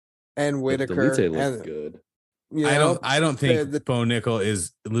 and But Whitaker. Dolidze looks And good. you I know, don't think the- Bo Nickel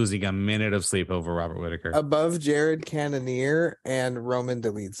is losing a minute of sleep over Robert Whitaker. above Jared Cannonier and Roman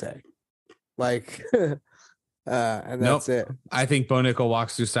Dolidze, like, and that's it. I think Bo Nickel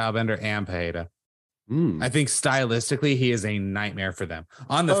walks through Stylebender and Pereira. Mm. I think stylistically he is a nightmare for them.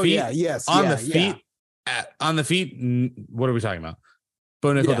 On the Oh feet, yeah, yes, on yeah, the feet, on the feet. What are we talking about?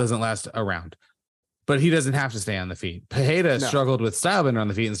 Bo Nickel Yeah. doesn't last a round, but he doesn't have to stay on the feet. Pereira No. struggled with Stylebender on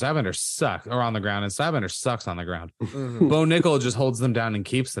the feet, and Stylebender sucks, or on the ground, and Stylebender sucks on the ground. Mhm. Bo Nickel just holds them down and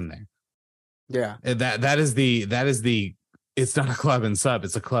keeps them there. Yeah, And that is the. It's not a club and sub;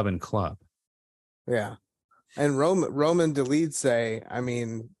 it's a club and club. yeah. And Roman Dolidze, I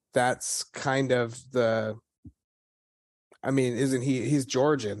mean, that's kind of the. I mean, isn't he? He's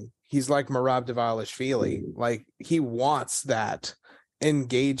Georgian. He's like Merab Dvalishvili. Like he wants that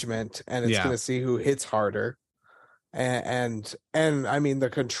engagement, and it's going to see who hits harder. And I mean, the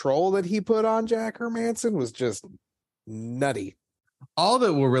control that he put on Jack Hermanson was just nutty. All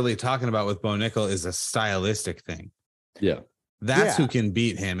that we're really talking about with Bo Nickel is a stylistic thing. Yeah. That's who can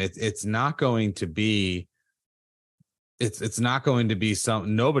beat him. It's not going to be. It's not going to be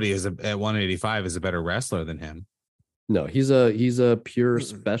some. Nobody is at 185 is a better wrestler than him. No, he's a pure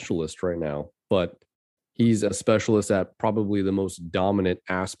specialist right now, but he's a specialist at probably the most dominant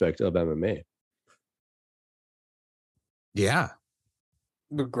aspect of MMA. Yeah,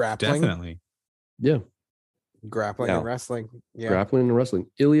 The grappling, definitely. Yeah, grappling and wrestling. Yeah, grappling and wrestling.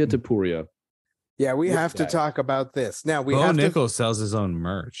 Ilya Topuria. Yeah, we have to talk about this now. Bo Nickel sells his own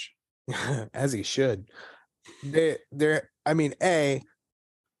merch, as he should. I mean, Ilya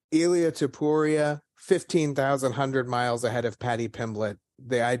Topuria, 15,100 miles ahead of Paddy Pimblett.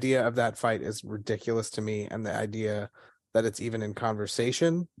 The idea of that fight is ridiculous to me, and the idea that it's even in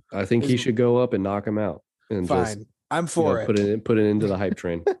conversation. I think he should go up and knock him out. And fine, just, I'm for it. Put it into the hype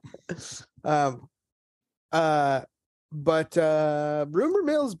train. But rumor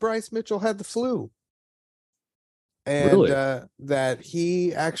mills Bryce Mitchell had the flu. And really? That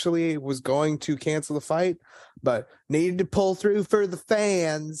he actually was going to cancel the fight, but needed to pull through for the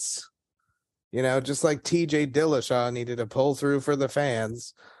fans. You know, just like TJ Dillashaw needed to pull through for the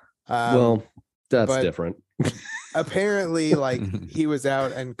fans. Well, that's different. Apparently, like, he was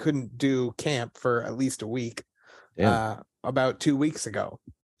out and couldn't do camp for at least a week. About 2 weeks ago,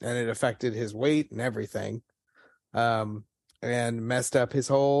 and it affected his weight and everything, and messed up his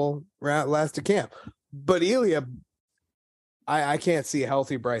whole last of camp. But Ilya, I can't see a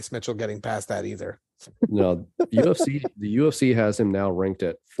healthy Bryce Mitchell getting past that either. No, the UFC has him now ranked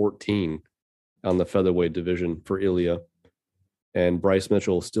at 14 on the featherweight division for Ilya, and Bryce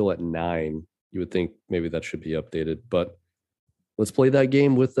Mitchell still at 9. You would think maybe that should be updated, but let's play that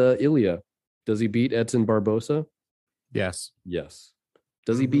game with Ilya. Does he beat Edson Barbosa? Yes. Yes.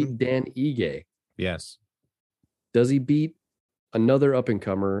 Does he beat Dan Ige? Yes. Does he beat another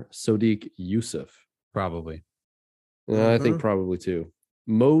up-and-comer, Sodiq Yusuff? Probably. I think probably too.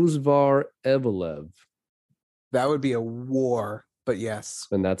 Movsar Evelev. That would be a war, but yes.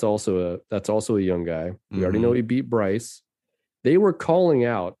 And that's also a young guy. We already know he beat Bryce. They were calling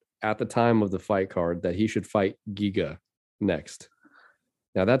out at the time of the fight card that he should fight Giga next.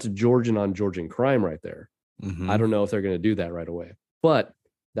 Now that's Georgian on Georgian crime right there. I don't know if they're going to do that right away, but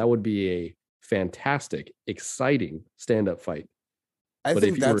that would be a fantastic, exciting stand-up fight. I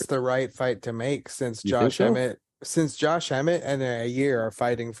think that's the right fight to make since Josh Emmett and a year are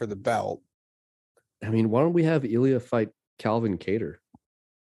fighting for the belt. I mean, why don't we have Ilya fight Calvin Kattar?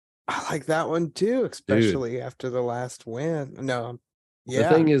 I like that one too, especially after the last win. No. Yeah.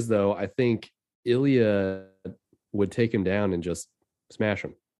 The thing is, though, I think Ilya would take him down and just smash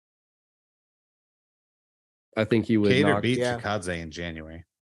him. I think he would Kattar beat Chikadze in January.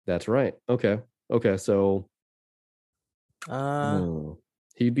 That's right. Okay. So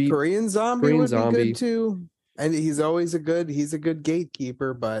he beat Korean Zombie would be good too. And he's always a good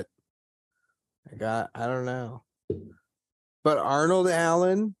gatekeeper, but I don't know. But Arnold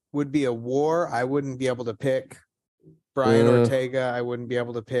Allen would be a war. I wouldn't be able to pick. Brian Ortega, I wouldn't be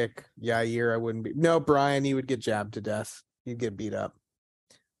able to pick. Yair, I wouldn't be. No, Brian, he would get jabbed to death. He'd get beat up.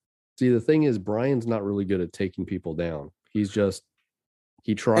 See, the thing is, Brian's not really good at taking people down. He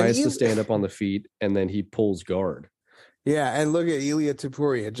tries to stand up on the feet and then he pulls guard. Yeah, and look at Ilya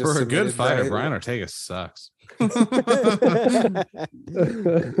Topuria. For a good fighter, Brian Ortega sucks. Ilya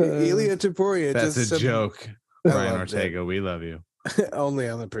Topuria. That's a joke. Brian Ortega, we love you. Only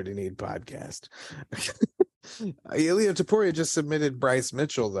on the Pretty Neat podcast. Ilya Topuria just submitted Bryce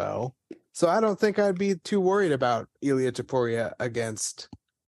Mitchell, though. So I don't think I'd be too worried about Ilya Topuria against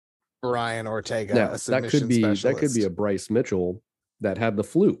Brian Ortega. Now, that could be a Bryce Mitchell that had the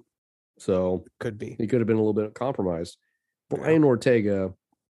flu. So could be. He could have been a little bit compromised. Brian Ortega,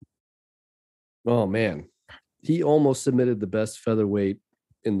 oh man, he almost submitted the best featherweight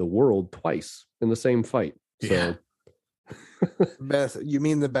in the world twice in the same fight. So you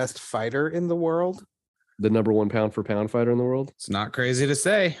mean the best fighter in the world? The number 1 pound for pound fighter in the world? It's not crazy to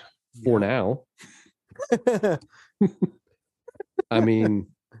say. For now. I mean,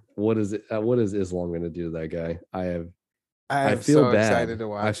 what is Islam going to do to that guy? I feel so bad. Excited to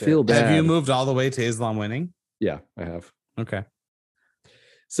watch I feel bad. Have you moved all the way to Islam winning? Yeah, I have. Okay.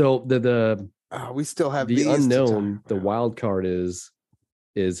 So we still have the unknown. The wild card is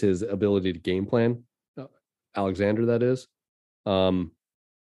his ability to game plan. Alexander, that is.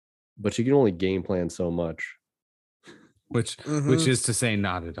 But you can only game plan so much. Which is to say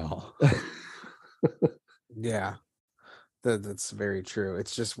not at all. Yeah. That's very true.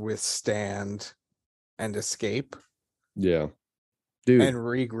 It's just withstand and escape Yeah, dude. and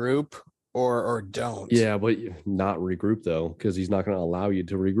regroup or don't. Yeah, but not regroup though, because he's not going to allow you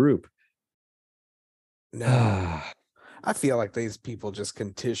to regroup. No. I feel like these people just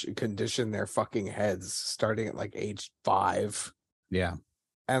condition their fucking heads starting at like age 5. Yeah.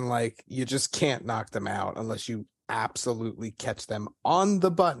 And like you just can't knock them out unless you absolutely catch them on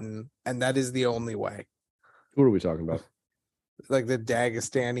the button, and that is the only way. Who are we talking about? Like the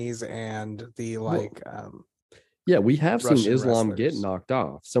Dagestanis and the like yeah, we have Russian seen Islam wrestlers. get knocked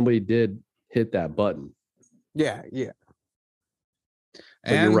off. Somebody did hit that button. yeah. But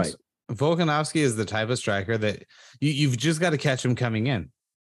And you're right. Volkanovski is the type of striker that you've just got to catch him coming in.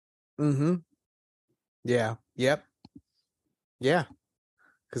 Mm-hmm. Yeah. Yep. Yeah.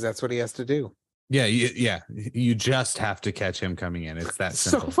 Because that's what he has to do. Yeah, you just have to catch him coming in. It's that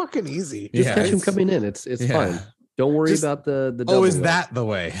So simple. fucking easy. Just Yeah, catch him It's- coming in. It's fine. Don't worry Just- about the Oh, double is leg. that the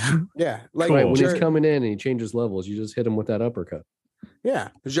way? Yeah. Like Right, when Jar- he's coming in and he changes levels, you just hit him with that uppercut. yeah.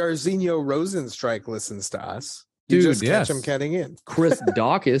 Jairzinho Rosenstrike listens to us. You Dude, just catch yes. him getting in. Chris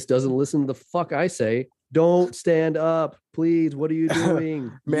Dawkins doesn't listen to the fuck I say. Don't stand up, please. What are you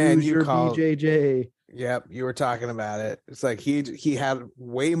doing? Man, Use you your called- BJJ. Yep, you were talking about it. It's like he had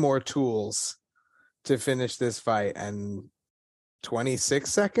way more tools to finish this fight, and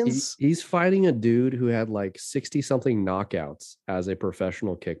 26 seconds. He's fighting a dude who had like 60 something knockouts as a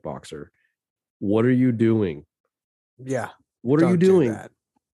professional kickboxer. What are you doing? Yeah, What are you don't do doing? that.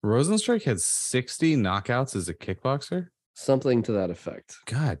 Rosenstrike had 60 knockouts as a kickboxer. Something to that effect.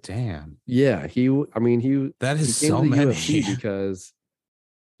 God damn, Yeah, he that he is came so to the many. UFC because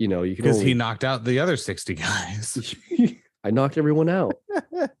you can Because only he knocked out the other 60 guys. I knocked everyone out.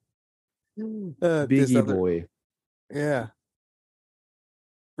 This Biggie other- boy. Yeah.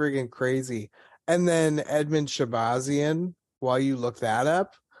 Friggin' crazy. And then Edmund Shabazian, while you look that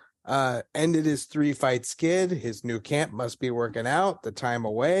up, ended his 3-fight skid. His new camp must be working out. The time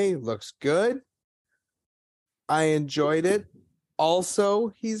away looks good. I enjoyed it. Also,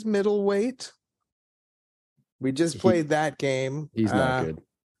 he's middleweight. We just played that game. He's not good.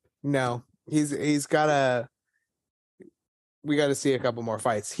 No, he's got we got to see a couple more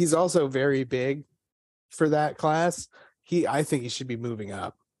fights. He's also very big for that class. I think he should be moving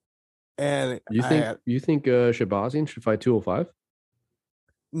up. And You think Shabazian should fight 205?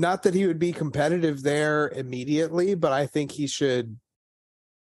 not that he would be competitive there immediately, but I think he should.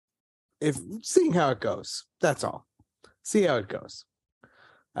 If seeing how it goes, that's all. See how it goes.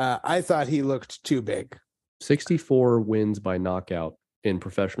 I thought he looked too big. 64 wins by knockout in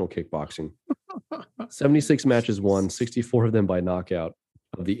professional kickboxing. 76 matches won, 64 of them by knockout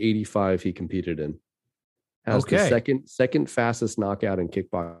of the 85 he competed in. Has Okay. the second fastest knockout in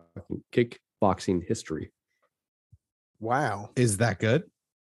kickboxing history. Wow. Is that good?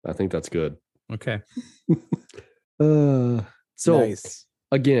 I think that's good. Okay. So Nice.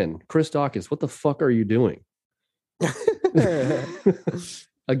 again, Chris Dawkins, what the fuck are you doing?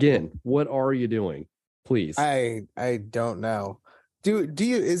 Again, what are you doing? Please. I don't know. Do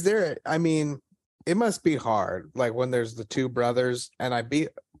you is there I mean, it must be hard like when there's the two brothers and I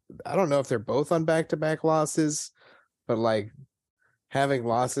don't know if they're both on back-to-back losses, but like having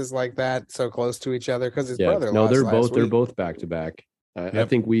losses like that so close to each other because his brother no, lost they're last they're week. both back to back. I Yep.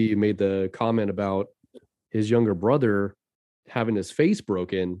 think we made the comment about his younger brother having his face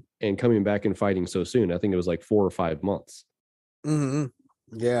broken and coming back and fighting so soon. I think it was like 4 or 5 months. Mm-hmm.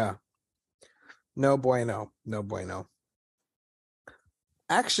 Yeah. No bueno. No bueno.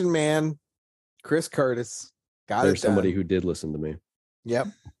 Action man, Chris Curtis. Got There's it done. somebody who did listen to me. Yep.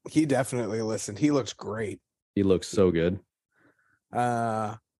 He definitely listened. He looks great. He looks so good.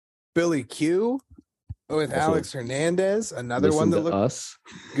 Billy Q with Also- Alex Hernandez, another Listen one that to looked us.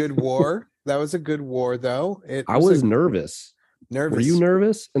 good war. That was a good war though. I was nervous. nervous. Were you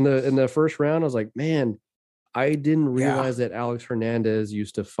nervous in the first round? I was like, man, I didn't Yeah. realize that Alex Hernandez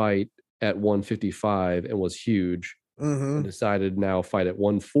used to fight at 155 and was huge, Mm-hmm. and decided now fight at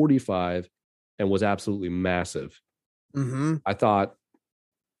 145 and was absolutely massive. Mm-hmm. I thought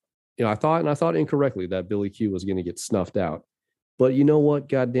incorrectly that Billy Q was going to get snuffed out. But you know what?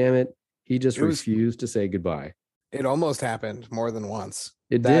 God damn it. He just It was- refused to say goodbye. It almost happened more than once.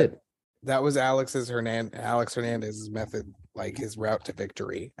 It That- did. That was Alex Hernandez's method, like his route to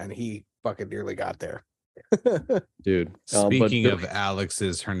victory, and he fucking nearly got there. Dude. Speaking of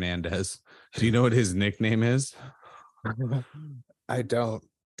Alex's Hernandez, do you know what his nickname is? I don't.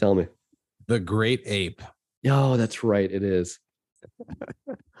 Tell me. The Great Ape. Oh, that's right. It is.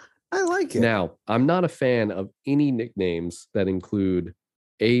 I like it. Now, I'm not a fan of any nicknames that include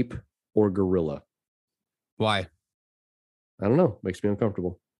ape or gorilla. Why? I don't know. Makes me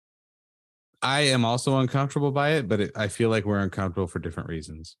uncomfortable. I am also uncomfortable by it, but I feel like we're uncomfortable for different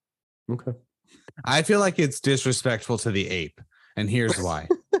reasons. Okay. I feel like it's disrespectful to the ape, and here's why.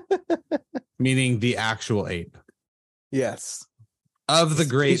 Meaning the actual ape. Yes. Of the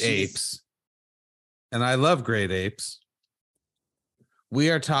great Species. apes, and I love great apes,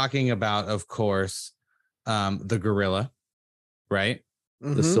 we are talking about, of course, the gorilla, right?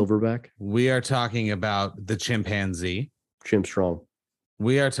 The silverback. We are talking about the chimpanzee. Chimp strong.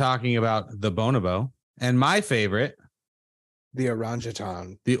 We are talking about the bonobo. And my favorite, the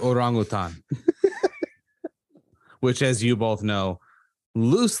orangutan. The orangutan. Which, as you both know,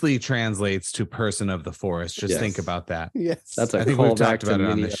 loosely translates to person of the forest. Just think about that. Yes. That's I think we've talked about it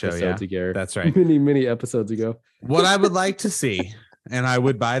on this show. Yeah, ago. That's right. Many episodes ago. What I would like to see, and I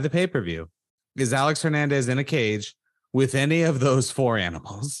would buy the pay-per-view, is Alex Hernandez in a cage with any of those 4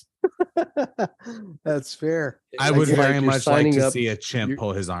 animals. That's fair. I would very much like to see a chimp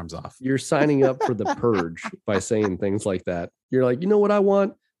pull his arms off. You're signing up for the purge by saying things like that. You're like, you know what I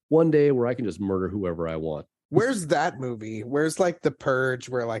want? One day where I can just murder whoever I want. Where's that movie? Where's like the purge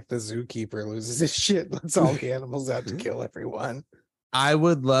where like the zookeeper loses his shit, lets all the animals out to kill everyone? I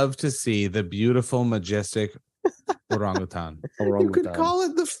would love to see the beautiful, majestic orangutan. You could call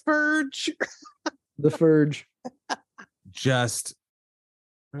it the Furge. The Furge. Just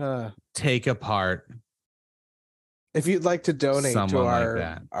take apart. If you'd like to donate to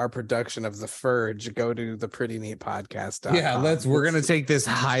like our production of the Furge, go to the Pretty Neat Podcast. Yeah, we're gonna take this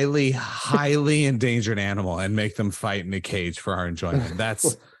highly, highly endangered animal and make them fight in a cage for our enjoyment.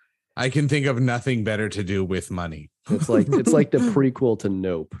 I can think of nothing better to do with money. It's like the prequel to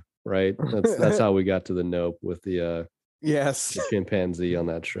Nope, right? That's how we got to the Nope with the the chimpanzee on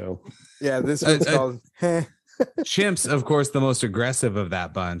that show. Yeah, this one's called Chimps, of course, the most aggressive of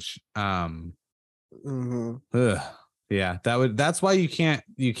that bunch. Yeah, that's why you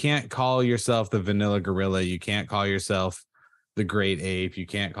can't call yourself the vanilla gorilla. You can't call yourself the great ape. You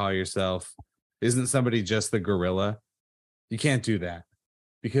can't call yourself, isn't somebody just the gorilla? You can't do that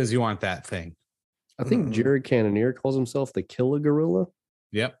because you aren't that thing. I think Jared Cannonier calls himself the killer gorilla.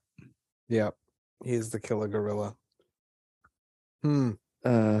 Yep. He's the killer gorilla.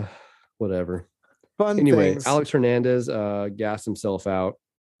 Whatever. Anyway, things. Alex Hernandez gassed himself out.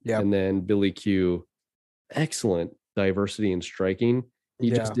 Yeah. And then Billy Q, excellent diversity in striking. He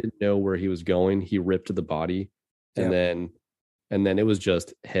just didn't know where he was going. He ripped to the body. And then it was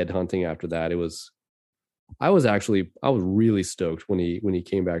just head hunting after that. I was really stoked when he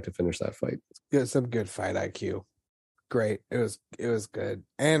came back to finish that fight. Yeah, some good fight IQ. Great. It was good.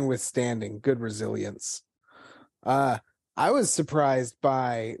 And withstanding, good resilience. I was surprised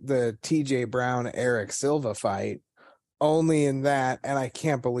by the TJ Brown Eric Silva fight, only in that, and I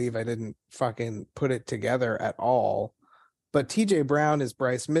can't believe I didn't fucking put it together at all. But TJ Brown is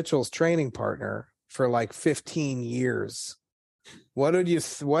Bryce Mitchell's training partner for like 15 years. What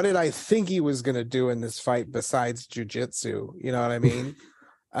did I think he was going to do in this fight besides jiu-jitsu? You know what I mean?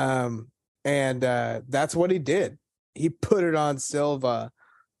 And that's what he did. He put it on Silva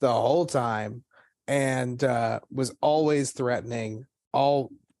the whole time and was always threatening.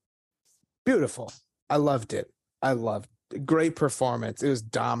 All beautiful. I loved it. Great performance. It was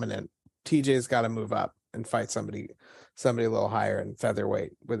dominant. TJ's got to move up and fight somebody a little higher in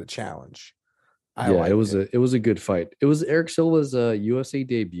featherweight with a challenge. It was a good fight. It was Eric Silva's UFC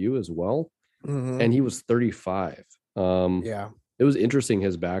debut as well, and he was 35. It was interesting.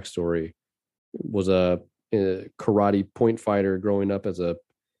 His backstory was a karate point fighter growing up as a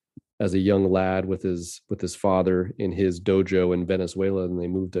young lad with his father in his dojo in Venezuela, and they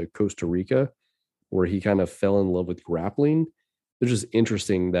moved to Costa Rica, where he kind of fell in love with grappling. It's just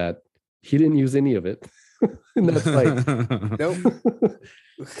interesting that he didn't use any of it in that fight. Nope.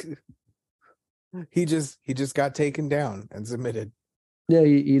 He just got taken down and submitted. Yeah,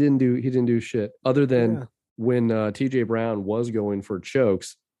 he didn't do shit other than when TJ Brown was going for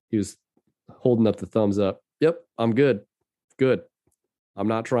chokes, he was holding up the thumbs up. Yep, I'm good. Good. I'm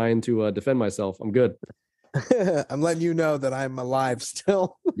not trying to defend myself. I'm good. I'm letting you know that I'm alive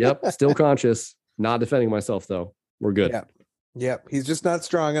still. Yep, still conscious. Not defending myself though. We're good. Yep. He's just not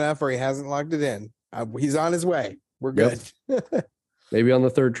strong enough, or he hasn't locked it in. He's on his way. We're good. Yep. Maybe on the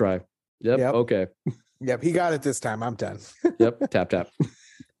third try. Yep. Okay. Yep. He got it this time. I'm done. Yep. Tap.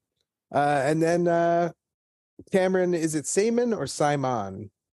 And then Cameron, is it Simon or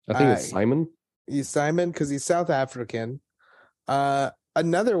Simon? I think it's Simon. He's Simon because he's South African.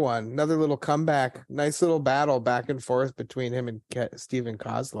 Another little comeback. Nice little battle back and forth between him and Stephen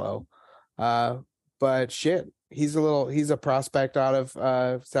Kozlow. But shit, he's a prospect out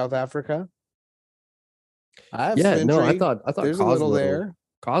of South Africa. I have Yeah, some no, I intrigue. thought There's a little there.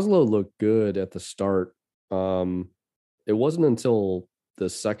 Kozlo looked good at the start. It wasn't until the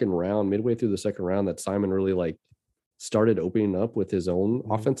second round, midway through the second round, that Simon really like started opening up with his own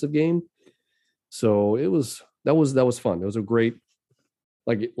offensive game. So that was fun. It was a great,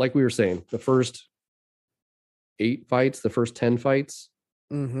 like we were saying, the first 8 fights, the first 10 fights,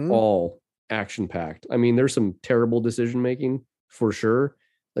 all action packed. I mean, there's some terrible decision making for sure,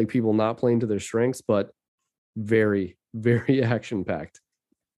 like people not playing to their strengths, but very, very action packed.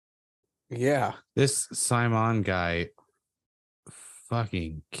 Yeah. This Simon guy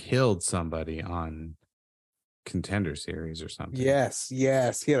fucking killed somebody on Contender Series or something. Yes. He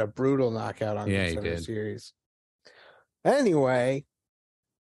had a brutal knockout on Contender Series. Anyway,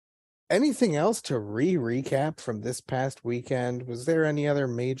 anything else to recap from this past weekend? Was there any other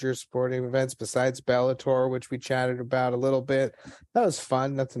major sporting events besides Bellator, which we chatted about a little bit? That was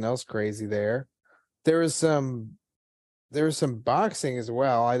fun. Nothing else crazy there. There was some boxing as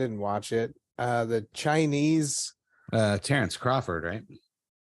well. I didn't watch it. The Chinese Terrence Crawford, right?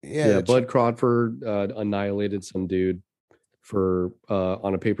 Yeah, Bud Crawford annihilated some dude for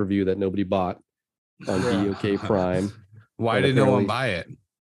on a pay-per-view that nobody bought on BOK Prime. Why did no one buy it?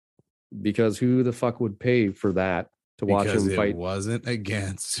 Because who the fuck would pay for that to watch him fight? It wasn't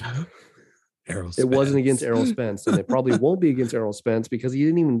against Errol Spence. It wasn't against Errol Spence, and it probably won't be against Errol Spence because he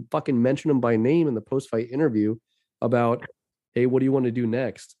didn't even fucking mention him by name in the post-fight interview about, hey, what do you want to do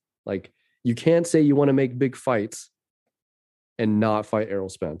next? Like, you can't say you want to make big fights and not fight Errol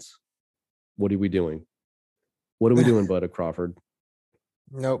Spence. What are we doing? What are we doing, Bud Crawford?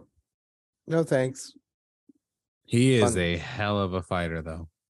 Nope. No thanks. He is a hell of a fighter, though.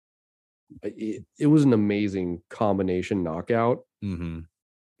 It was an amazing combination knockout.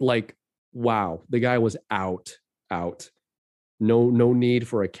 Like, wow, the guy was out. No need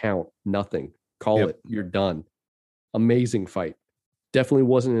for a count. Nothing. Call it. You're done. Amazing fight. Definitely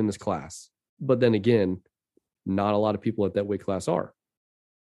wasn't in his class. But then again, not a lot of people at that weight class are.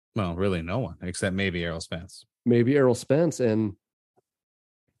 Well, really no one, except maybe Errol Spence. And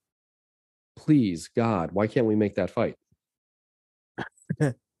please, God, why can't we make that fight?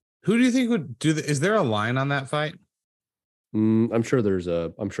 Who do you think would do is there a line on that fight? I'm sure there's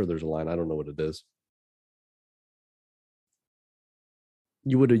a line. I don't know what it is.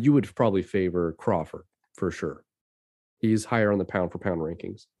 You would probably favor Crawford for sure. He's higher on the pound for pound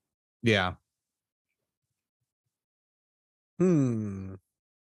rankings. Yeah. Errol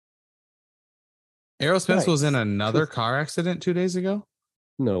Spence was in another car accident 2 days ago?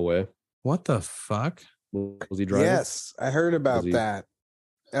 No way. What the fuck? Was he driving? Yes, I heard about that.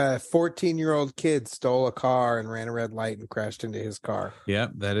 A 14-year-old kid stole a car and ran a red light and crashed into his car.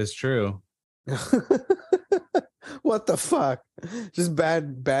 Yep, that is true. What the fuck? Just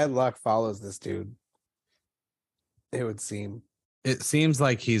bad luck follows this dude. It would seem. It seems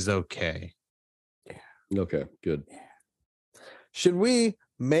like he's okay. Yeah. Okay, good. Yeah. Should we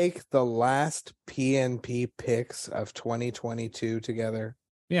make the last PNP picks of 2022 together?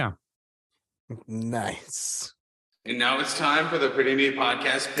 Yeah. Nice. And now it's time for the Pretty Neat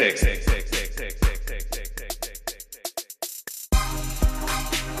Podcast picks.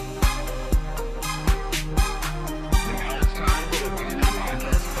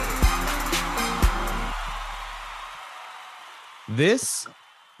 This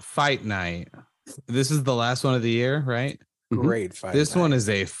fight night, this is the last one of the year, right? Great fight. This one is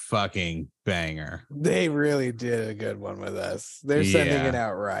a fucking banger. They really did a good one with us. They're sending it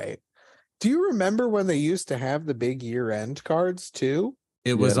out right. Do you remember when they used to have the big year-end cards too?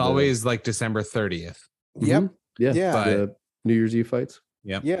 It was always like December 30th. Yep. Yeah. But New Year's Eve fights.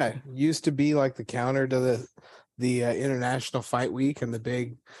 Yep. Yeah. Used to be like the counter to the International Fight Week and the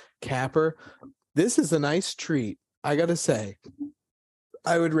big capper. This is a nice treat. I got to say,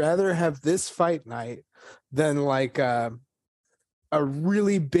 I would rather have this fight night than like a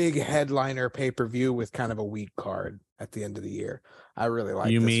really big headliner pay-per-view with kind of a weak card at the end of the year. I really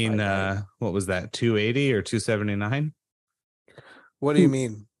like. You mean what was that? 280 or 279? What do you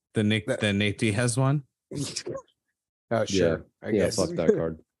mean? The Nate Diaz one? Oh, sure. Yeah. I guess. Fuck that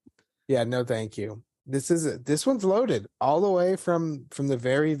card. Yeah, no, thank you. This one's loaded all the way from the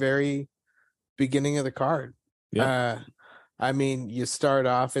very, very beginning of the card. Yeah. I mean, you start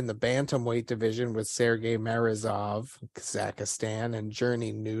off in the bantamweight division with Sergey Morozov, Kazakhstan, and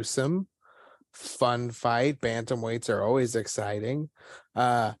Journey Newsom. Fun fight. Bantamweights are always exciting.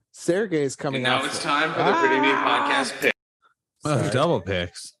 Sergey's coming. And now it's time for the Pretty Neat Podcast pick. Oh, double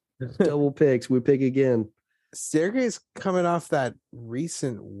picks. Double picks. We pick again. Sergey's coming off that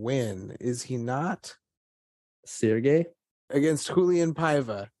recent win, is he not? Sergey? Against Julian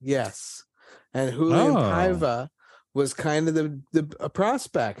Paiva, yes. and Julian Paiva was kind of a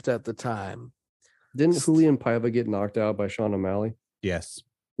prospect at the time. Didn't Julian Paiva get knocked out by Sean O'Malley? Yes.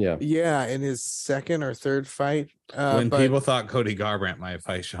 Yeah, in his second or third fight. When people thought Cody Garbrandt might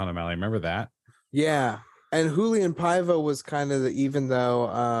fight Sean O'Malley, remember that? Yeah, and Julian Paiva was kind of even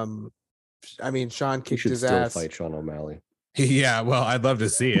though, Sean kicked his ass. Fight Sean O'Malley. Yeah, well, I'd love to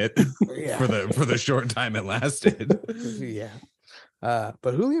see it for the short time it lasted. Yeah,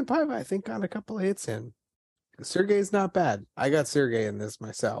 but Julian Paiva, I think, got a couple of hits in. Sergey's not bad. I got Sergey in this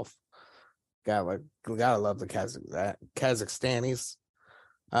myself. Gotta love the Kazakhstanis.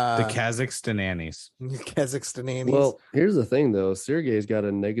 The Kazakhstanis. Well, here's the thing, though. Sergey's got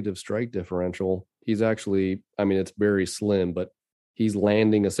a negative strike differential. He's actually, it's very slim, but he's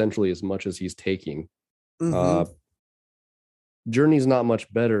landing essentially as much as he's taking. Journey's not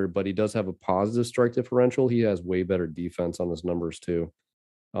much better, but he does have a positive strike differential. He has way better defense on his numbers, too.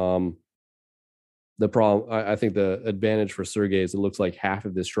 The problem, I think the advantage for Sergey is it looks like half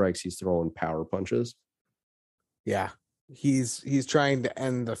of his strikes he's throwing power punches. Yeah. He's trying to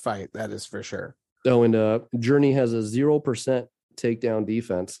end the fight, that is for sure. Oh, and Journey has a 0% takedown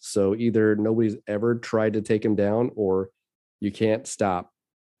defense. So either nobody's ever tried to take him down or you can't stop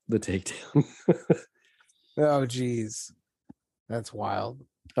the takedown. Oh, geez. That's wild.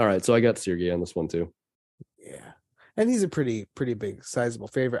 All right. So I got Sergey on this one, too. Yeah. And he's a pretty big, sizable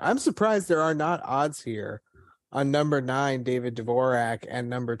favorite. I'm surprised there are not odds here on number 9, David Dvorak, and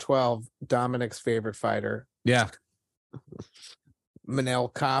number 12, Dominic's favorite fighter. Yeah.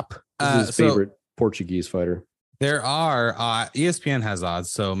 Manel Kopp. His favorite Portuguese fighter. There are ESPN has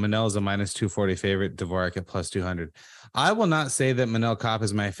odds. So Manel is a -240 favorite, Dvorak at +200. I will not say that Manel Kopp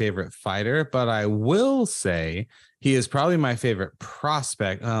is my favorite fighter, but I will say he is probably my favorite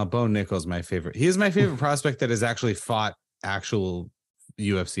prospect. Bo Nickel's my favorite. He is my favorite prospect that has actually fought actual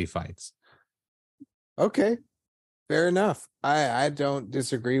UFC fights. Okay. Fair enough. I don't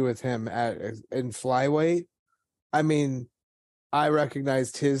disagree with him in flyweight. I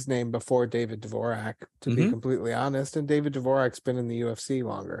recognized his name before David Dvorak, to be completely honest, and David Dvorak's been in the UFC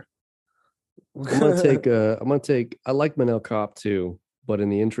longer. I like Manel Kopp too, but in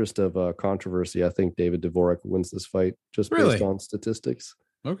the interest of controversy, I think David Dvorak wins this fight just based on statistics.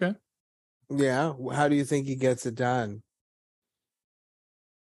 Okay. Yeah. How do you think he gets it done?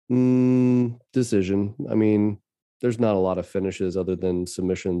 Decision. There's not a lot of finishes other than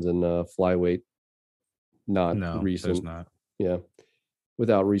submissions in flyweight. Recent. There's not. Yeah.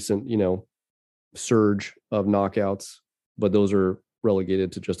 Without recent, surge of knockouts, but those are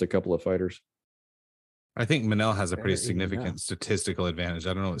relegated to just a couple of fighters. I think Manel has a pretty significant statistical advantage.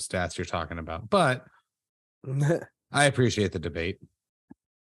 I don't know what stats you're talking about, but I appreciate the debate.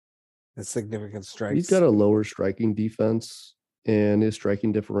 The significant strikes. He's got a lower striking defense, and his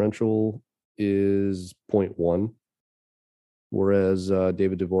striking differential is 0.1, whereas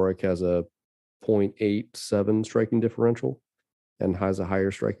David Dvorak has a 0.87 striking differential and has a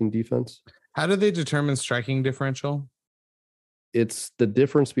higher striking defense. How do they determine striking differential? It's the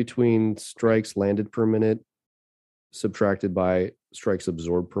difference between strikes landed per minute subtracted by strikes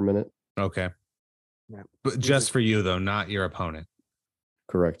absorbed per minute. Okay. Yeah. But just for you, though, not your opponent.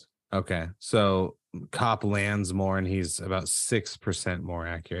 Correct. Okay. So Kopp lands more and he's about 6% more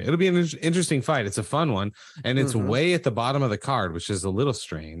accurate. It'll be an interesting fight. It's a fun one. And it's way at the bottom of the card, which is a little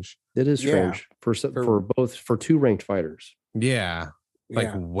strange. It is strange for two ranked fighters. Yeah.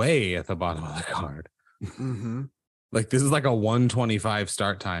 Way at the bottom of the card. Like this is like a 1:25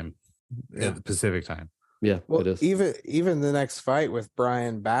 start time at the Pacific time. Yeah, well, it is. Even the next fight with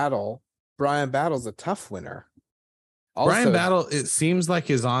Brian Battle's a tough winner. Also, Brian Battle, it seems like,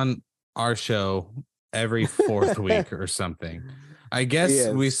 is on our show every fourth week or something. I guess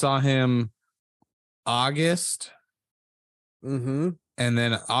we saw him August. And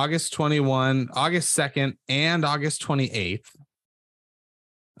then August 21, August 2nd, and August 28th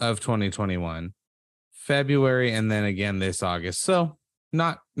of 2021. February, and then again this August. So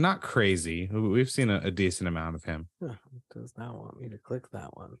not crazy. We've seen a decent amount of him. It does not want me to click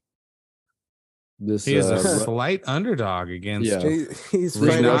that one. He is a slight underdog against. Yeah,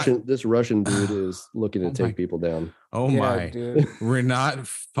 this Russian dude is looking to take people down. Oh my, dude. Renat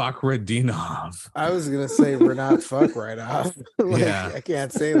Fakhretdinov. I was gonna say Renat fuck right off. I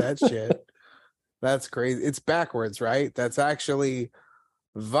can't say that shit. That's crazy. It's backwards, right? That's actually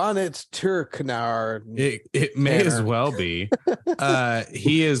Vanit Turknar. It may as well be.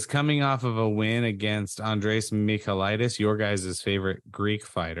 He is coming off of a win against Andres Michailidis, your guys' favorite Greek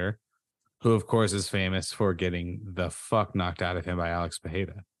fighter, who of course is famous for getting the fuck knocked out of him by Alex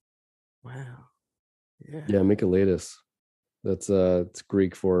Pereira. Wow. Yeah, Michailidis. That's it's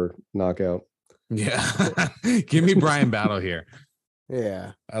Greek for knockout. Yeah. Give me Brian Battle here.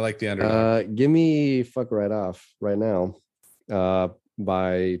 Yeah. I like the underdog. Give me fuck right off right now.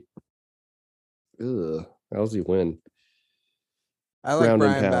 By how does he win? I like Ground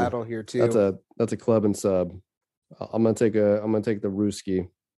and Brian pound. Battle here too. That's a club and sub. I'm gonna take the Ruski.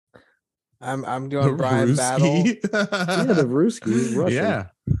 I'm doing Brian Battle. Yeah, the Ruski, Russian. Yeah.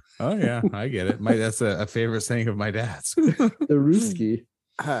 Oh yeah, I get it. That's a favorite saying of my dad's. The Ruski.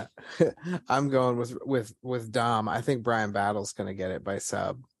 I'm going with Dom. I think Brian Battle's gonna get it by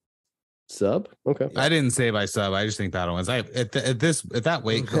sub. Sub? Okay. I didn't say by sub. I just think Battle wins. At that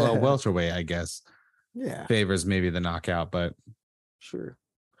weight, welterweight, I guess. Yeah. Favors maybe the knockout, but sure.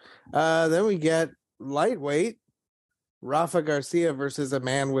 Then we get lightweight. Rafa Garcia versus a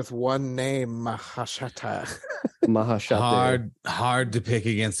man with one name, Mahashata. Hard to pick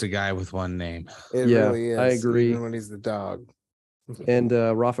against a guy with one name. It really is. I agree. Even when he's the dog. And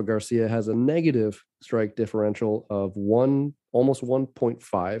Rafa Garcia has a negative strike differential of almost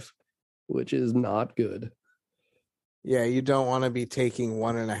 1.5, which is not good. Yeah, you don't want to be taking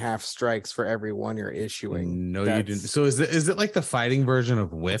 1.5 strikes for every one you're issuing. No, you didn't. So is it like the fighting version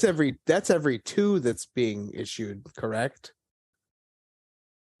of whip? That's every 2 that's being issued, correct?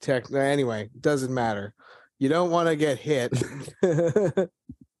 Anyway, doesn't matter. You don't want to get hit.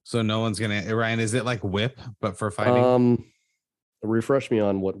 So no one's gonna. Ryan, is it like whip but for fighting? Refresh me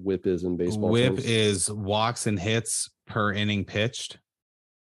on what whip is in baseball. Whip terms. is walks and hits per inning pitched.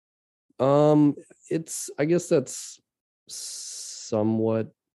 I guess that's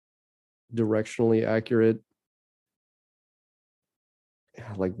somewhat directionally accurate.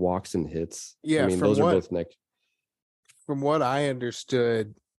 Yeah, like walks and hits. Yeah, I mean those are both next. From what I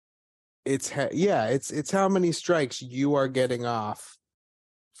understood, it's how many strikes you are getting off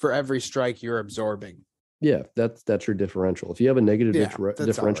for every strike you're absorbing. Yeah, that's your differential. If you have a negative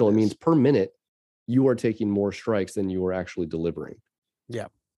differential, it means per minute you are taking more strikes than you are actually delivering. Yeah.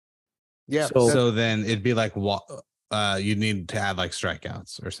 Yeah. So then it'd be like you'd need to add like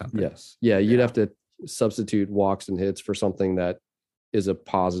strikeouts or something. Yes. Yeah, you'd have to substitute walks and hits for something that is a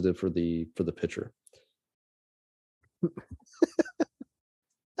positive for the pitcher.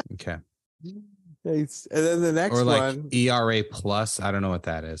 Okay. Nice. And then the next or like one, ERA plus. I don't know what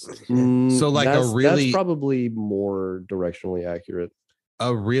that is. So like that's probably more directionally accurate.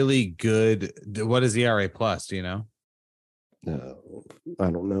 A really good. What is ERA plus? Do you know? I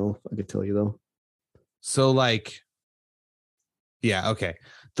don't know. I could tell you though. So like, yeah, okay.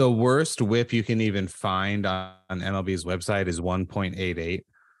 The worst whip you can even find on MLB's website is 1.88.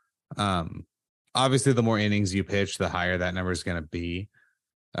 Obviously, the more innings you pitch, the higher that number is going to be.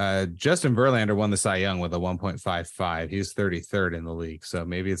 Justin Verlander won the Cy Young with a 1.55. He's 33rd in the league, so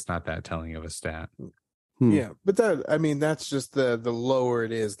maybe it's not that telling of a stat. Yeah, but that's just the lower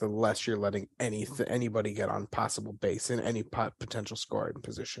it is, the less you're letting anybody get on possible base in any potential scoring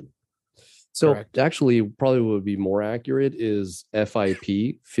position. So Correct. Actually, probably what would be more accurate is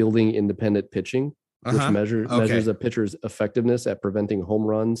FIP, fielding independent pitching, which measures a pitcher's effectiveness at preventing home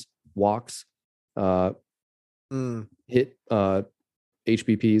runs, walks, hit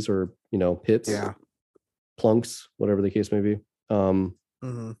HBPs or hits, plunks, whatever the case may be.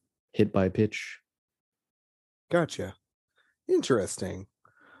 Hit by pitch. Gotcha. Interesting.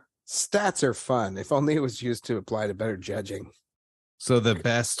 Stats are fun. If only it was used to apply to better judging. So the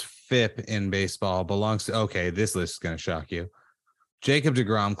best FIP in baseball belongs to, this list is going to shock you. Jacob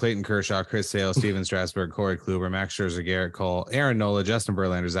deGrom, Clayton Kershaw, Chris Sale, Steven Strasburg, Corey Kluber, Max Scherzer, Garrett Cole, Aaron Nola, Justin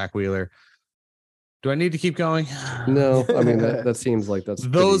Verlander, Zach Wheeler. Do I need to keep going? No, I mean that seems like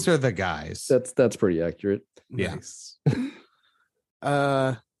those are the guys. That's pretty accurate. Yeah. Nice.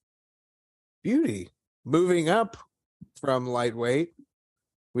 Beauty. Moving up from lightweight,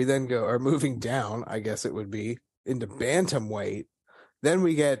 we then moving down, I guess it would be, into bantamweight. Then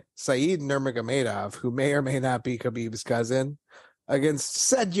we get Saeed Nurmagomedov, who may or may not be Khabib's cousin, against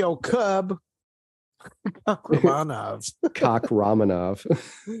Sergio Cub Kakramanov. Kakramanov.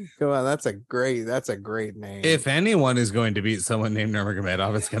 Come on, that's a great name. If anyone is going to beat someone named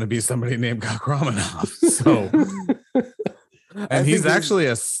Nurmagomedov, it's going to be somebody named Kakramanov. So, and he's actually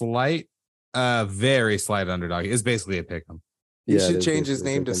a very slight underdog. It's basically a pick'em. He should change his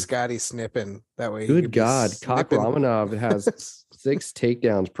name to Scotty Snippin. That way. Good God, Kakramanov has 6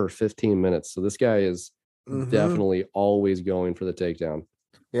 takedowns per 15 minutes. So this guy is definitely always going for the takedown.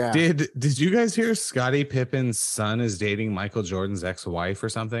 Yeah. Did you guys hear Scottie Pippen's son is dating Michael Jordan's ex-wife or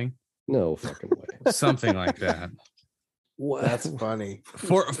something? No fucking way. Something like that. What? That's funny.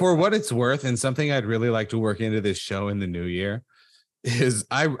 For what it's worth, and something I'd really like to work into this show in the new year is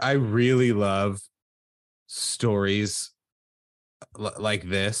I really love stories like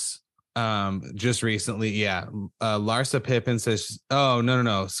this just recently. Yeah. Larsa Pippen says, oh,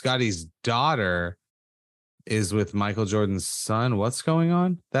 no. Scotty's daughter is with Michael Jordan's son. What's going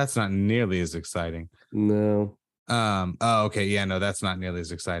on? That's not nearly as exciting. No. Oh, okay. Yeah, no, that's not nearly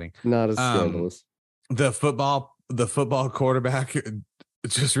as exciting. Not as scandalous. The football quarterback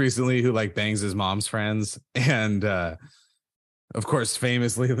just recently who like bangs his mom's friends, and of course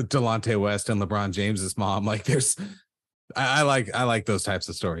famously Delonte West and LeBron James's mom. Like there's I like those types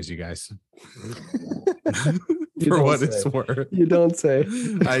of stories, you guys. For what it's worth. You don't say.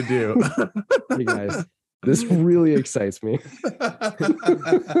 I do. You guys, this really excites me.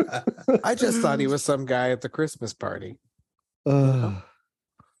 I just thought he was some guy at the Christmas party.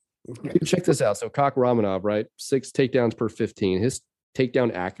 Check this out. So Kak Ramanov, right? 6 takedowns per 15. His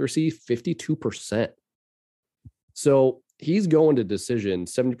takedown accuracy, 52%. So he's going to decision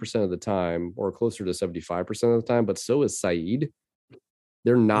 70% of the time, or closer to 75% of the time, but so is Saeed.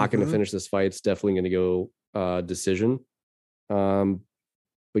 They're not going to finish this fight. It's definitely going to go decision.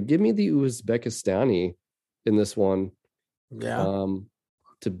 But give me the Uzbekistani in this one. Yeah.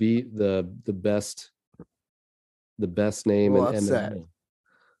 To be the best name in MMA.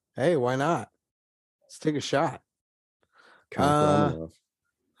 Hey, why not? Let's take a shot. I'm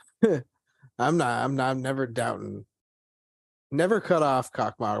never doubting. Never cut off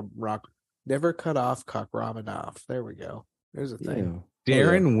Ramanov. There we go. There's a thing. Yeah.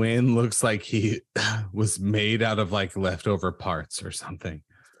 Darren Wynn looks like he was made out of like leftover parts or something.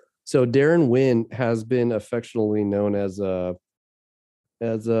 So Darren Wynn has been affectionately known as a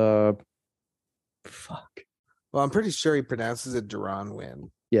fuck. Well, I'm pretty sure he pronounces it Duran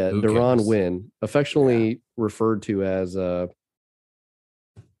Wynn. Yeah, Duran Wynn, affectionately referred to as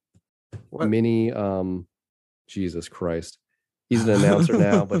mini Jesus Christ. He's an announcer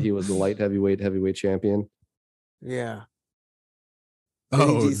now, but he was the light heavyweight champion. Yeah.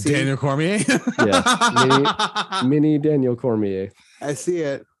 Oh, ADC? Daniel Cormier? Yeah. Mini Daniel Cormier. I see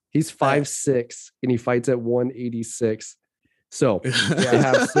it. He's 5'6" and he fights at 186. So they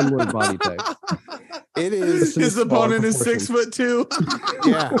have similar body types. It is. His opponent is 6'2".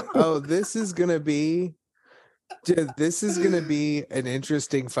 Yeah. Oh, this is gonna be an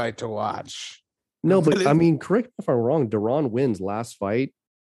interesting fight to watch. No, but I mean, correct me if I'm wrong. Duran Wynn's last fight,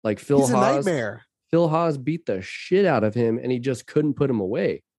 like he's a nightmare. Phil Haas beat the shit out of him, and he just couldn't put him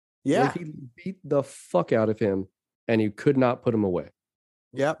away. Yeah, like, he beat the fuck out of him, and he could not put him away.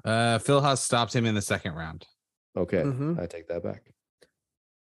 Yep. Phil Haas stopped him in the second round. Okay, I take that back.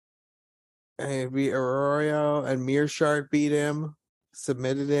 And Arroyo and Mearshart beat him,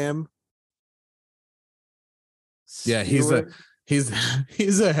 submitted him. Yeah, he's a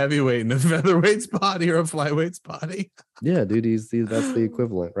heavyweight in a featherweight's body or a flyweight's body. Yeah, dude, that's the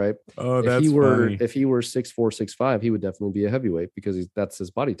equivalent, right? Oh, that's funny. If he were 6'4", 6'5", he would definitely be a heavyweight because that's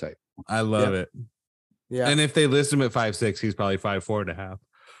his body type. I love it. Yeah, and if they list him at 5'6", he's probably 5'4.5".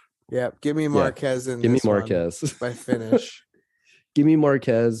 Yeah, give me Marquez in. Give me Marquez by finish. Give me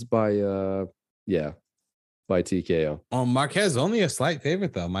Marquez by TKO. Oh, Marquez only a slight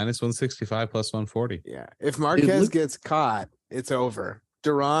favorite though, -165 plus 140. Yeah, if Marquez gets caught, it's over.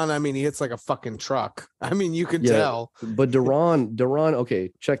 Duran, I mean, he hits like a fucking truck. I mean, you can tell. But Duran,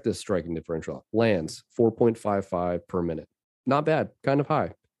 okay, check this striking differential. Lands 4.55 per minute. Not bad, kind of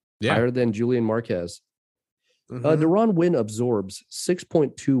high. Yeah. Higher than Julian Marquez. Duran Wynn absorbs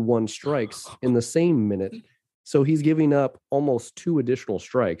 6.21 strikes in the same minute. So he's giving up almost 2 additional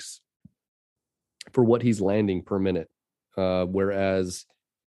strikes for what he's landing per minute. Whereas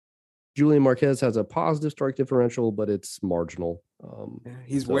Julian Marquez has a positive strike differential, but it's marginal.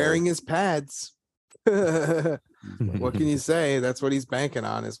 He's wearing his pads. What can you say? That's what he's banking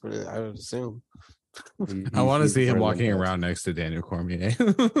on, is what I would assume. I want to see him walking around next to Daniel Cormier.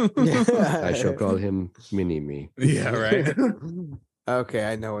 I shall call him Mini-Me. Yeah, right. Okay,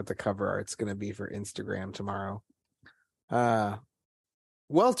 I know what the cover art's going to be for Instagram tomorrow.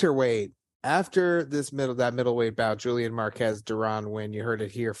 Welterweight. After that middleweight bout, Julian Marquez, Duran Wynn. You heard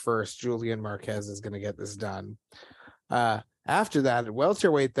it here first. Julian Marquez is going to get this done. After that, at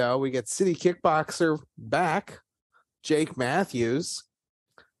welterweight, though, we get city kickboxer back, Jake Matthews,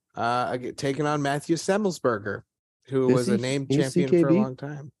 taking on Matthew Semmelsberger, who was a named champion for a long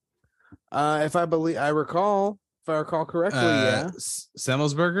time. If I recall correctly, yeah.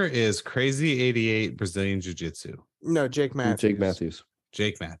 Semmelsberger is crazy 88 Brazilian Jiu-Jitsu. No, Jake Matthews.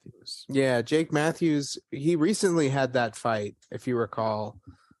 Yeah, Jake Matthews. He recently had that fight, if you recall,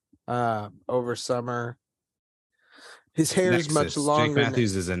 over summer. His hair is much longer. Jake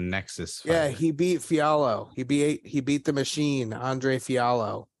Matthews is a Nexus fighter. Yeah, he beat Fiallo. He beat the machine, Andre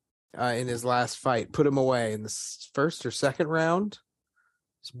Fiallo, in his last fight. Put him away in the first or second round.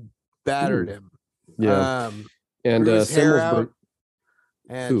 battered him. Yeah. And grew his hair out Semmelsberg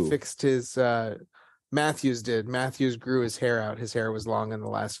and fixed his Matthews did. Matthews grew his hair out. His hair was long in the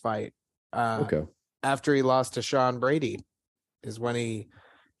last fight. okay. After he lost to Sean Brady is when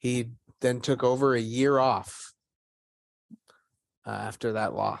he then took over a year off after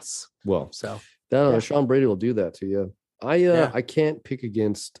that loss. Well, so Sean Brady will do that to you. I can't pick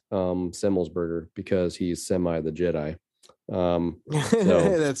against Semmelsberger because he's semi the Jedi. So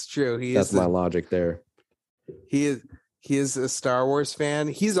that's true. That's my logic there. He is a Star Wars fan.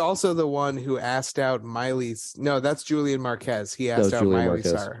 He's also the one who asked out that's Julian Marquez. He asked out Miley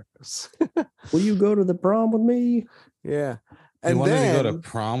Cyrus. Will you go to the prom with me? Yeah. And he wanted to go to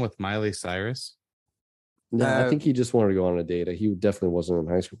prom with Miley Cyrus? No, I think he just wanted to go on a date. He definitely wasn't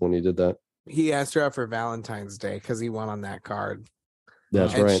in high school when he did that. He asked her out for Valentine's Day because he won on that card.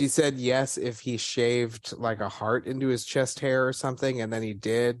 That's and right. She said yes if he shaved like a heart into his chest hair or something, and then he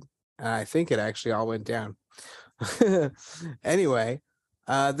did. And I think it actually all went down. Anyway,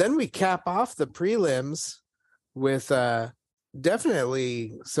 then we cap off the prelims with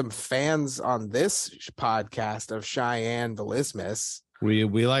definitely some fans on this podcast of Cheyenne Velismus. We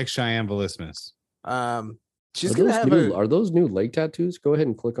like Cheyenne Velismus. She's gonna have are those new leg tattoos? Go ahead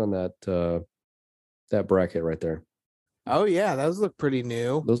and click on that that bracket right there. Oh yeah, those look pretty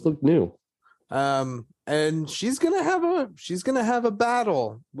new. Those look new. And she's gonna have a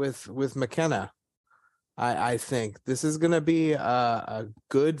battle with McKenna. I think this is gonna be a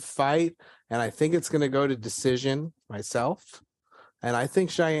good fight, and I think it's gonna go to decision myself. And I think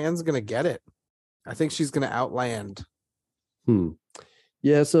Cheyenne's gonna get it. I think she's gonna outland.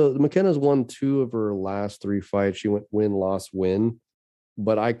 Yeah, so McKenna's won 2 of her last 3 fights. She went win, loss, win,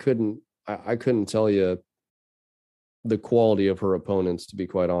 but I couldn't tell you the quality of her opponents, to be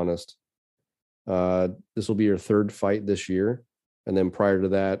quite honest. This will be her 3rd fight this year, and then prior to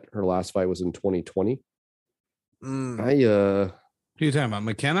that, her last fight was in 2020. Who are you talking about,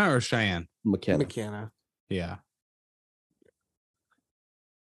 McKenna or Cheyenne? McKenna. Yeah,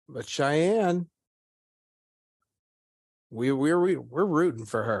 but Cheyenne, we're rooting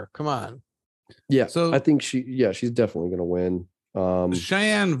for her. Come on. Yeah, so I think she's definitely going to win.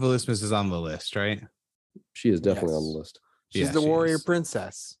 Cheyenne Velismus is on the list, right? She is definitely on the list. She's the warrior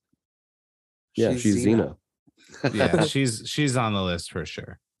princess. Yeah, she's Xena. Yeah, she's on the list for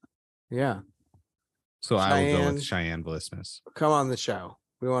sure. Yeah. So I will go with Cheyenne Velismus. Come on the show.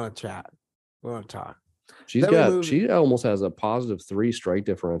 We want to chat. We want to talk. She almost has a positive 3 strike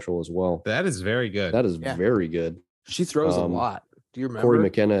differential as well. That is very good. That is very good. She throws a lot. Do you remember? Corey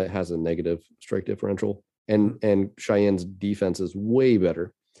McKenna has a negative strike differential, and Cheyenne's defense is way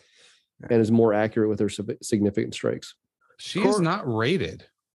better and is more accurate with her significant strikes. She is not rated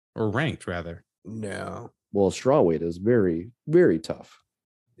or ranked, rather. No. Well, strawweight is very, very tough.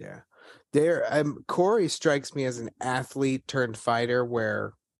 Yeah. Corey strikes me as an athlete turned fighter,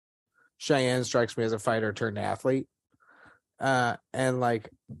 where Cheyenne strikes me as a fighter turned athlete. And like,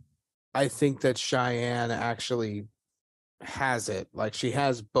 I think that Cheyenne actually has it. Like, she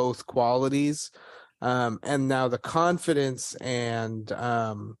has both qualities. And now the confidence and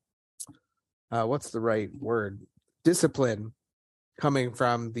what's the right word? Discipline coming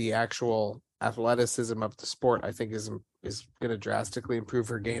from the actual athleticism of the sport, I think is going to drastically improve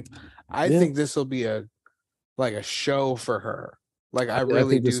her game. I think this will be a show for her. Like, I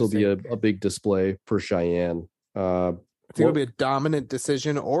think this will be a big display for Cheyenne. I think it'll be a dominant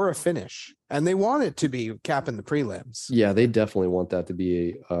decision or a finish, and they want it to be capping the prelims. Yeah, they definitely want that to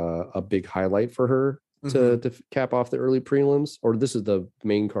be a big highlight for her to cap off the early prelims, or this is the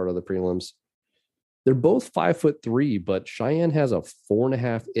main card of the prelims. They're both 5'3", but Cheyenne has a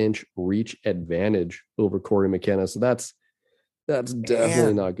 4.5-inch reach advantage over Corey McKenna. So that's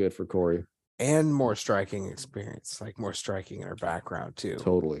definitely not good for Corey. And more striking experience, like more striking in her background too.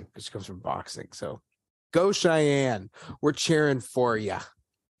 Totally. Because she comes from boxing. So go Cheyenne. We're cheering for you.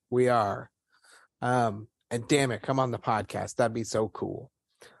 We are. And damn it, come on the podcast. That'd be so cool.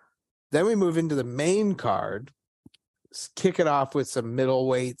 Then we move into the main card. Let's kick it off with some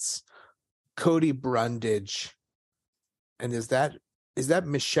middleweights. Cody Brundage. And is that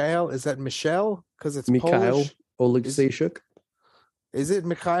Michelle? Is that Michelle? Because it's Mikhail Polish. Oleksiejczuk. Is it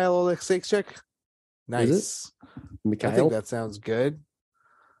Mikhail Oleksiejczuk? Nice. Mikhail? I think that sounds good.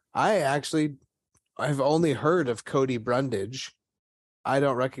 I've only heard of Cody Brundage. I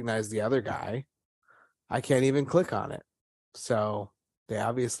don't recognize the other guy. I can't even click on it. So they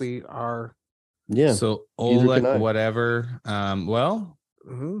obviously are. Yeah. So Oleg, whatever.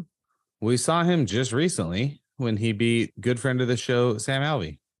 We saw him just recently when he beat good friend of the show, Sam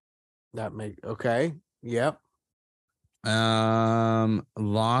Alvey. Okay. Yep.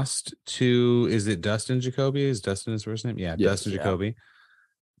 Lost to, is it Dustin Jacoby? Is Dustin his first name? Yeah, Yes. Dustin Jacoby.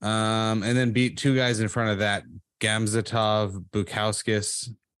 And then beat two guys in front of that, Gamzatov, Bukowskis,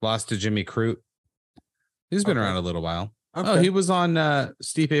 lost to Jimmy Crute. He's been around a little while. Okay. Oh, he was on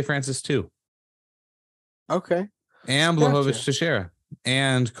Stipe Francis too. Okay. And Blachowicz Teixeira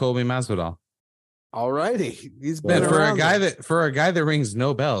and Colby Masvidal. All righty. He's been for a guy that rings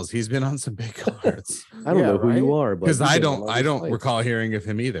no bells, he's been on some big cards. I don't know who you are, but because I don't recall hearing of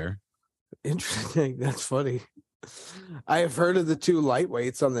him either. Interesting. That's funny. I have heard of the two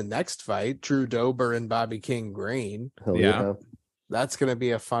lightweights on the next fight, Drew Dober and Bobby King Green. Hell yeah. That's going to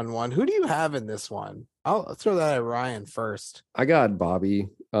be a fun one. Who do you have in this one? I'll throw that at Ryan first. I got Bobby.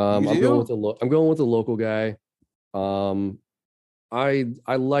 I'm going with the local guy. I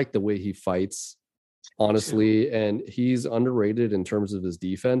like the way he fights, honestly, and he's underrated in terms of his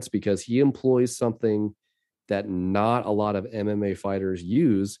defense because he employs something that not a lot of MMA fighters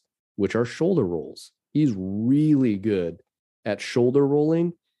use, which are shoulder rolls. He's really good at shoulder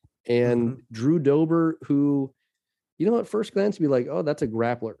rolling. And Drew Dober, who, at first glance, be like, oh, that's a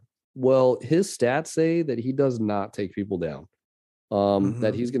grappler. Well, his stats say that he does not take people down,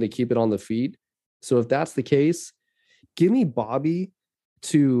 that he's going to keep it on the feet. So if that's the case, give me Bobby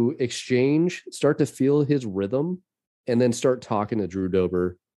to exchange, start to feel his rhythm, and then start talking to Drew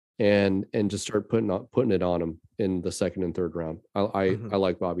Dober and just start putting it on him in the second and third round. I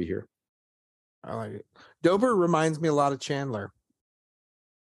like Bobby here. I like it. Dober reminds me a lot of Chandler.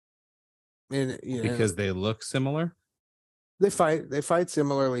 Because they look similar? They fight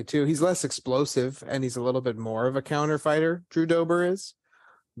similarly too. He's less explosive and he's a little bit more of a counter fighter, Drew Dober is.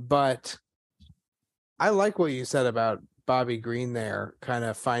 But I like what you said about Bobby Green there, kind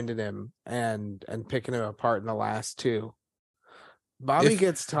of finding him and picking him apart in the last two. Bobby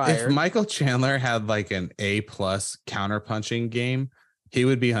gets tired. If Michael Chandler had like an A+ counter punching game, he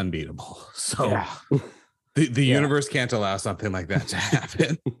would be unbeatable. So the universe can't allow something like that to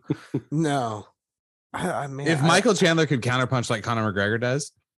happen. No. I mean, if Michael Chandler could counterpunch like Conor McGregor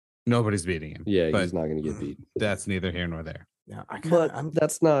does, nobody's beating him. Yeah, he's not going to get beat. That's neither here nor there. Yeah,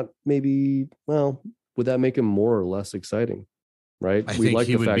 that's not maybe. Well, would that make him more or less exciting? Right? I think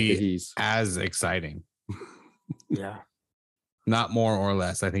he would be as exciting. Yeah, not more or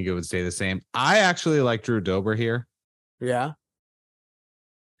less. I think it would stay the same. I actually like Drew Dober here. Yeah,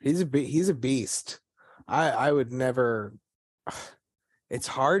 he's a beast. I would never. It's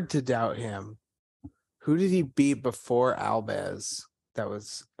hard to doubt him. Who did he beat before Alves? That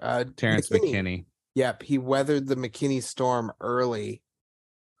was Terrence McKinney. Yep, he weathered the McKinney storm early.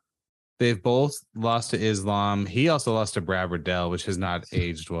 They've both lost to Islam. He also lost to Brad Riddell, which has not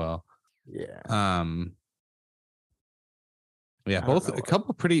aged well. Yeah. Both a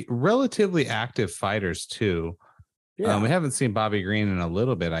couple pretty relatively active fighters too. Yeah. We haven't seen Bobby Green in a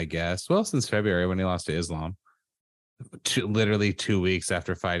little bit, I guess. Well, since February when he lost to Islam. Literally 2 weeks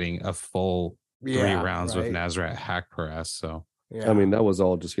after fighting a full 3 rounds with Nasrat Haqparast. So I mean, that was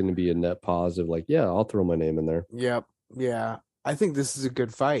all just going to be a net positive. Like, yeah, I'll throw my name in there. Yep. Yeah. I think this is a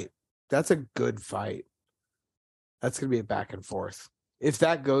good fight. That's a good fight. That's going to be a back and forth. If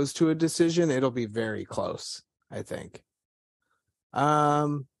that goes to a decision, it'll be very close, I think.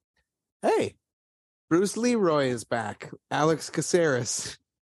 Hey, Bruce Leroy is back. Alex Caceres.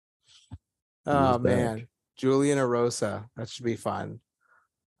 Oh, man. Julian Erosa. That should be fun.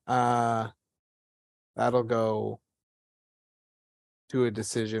 That'll go to a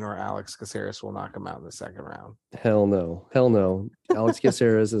decision or Alex Caceres will knock him out in the second round. Hell no. Alex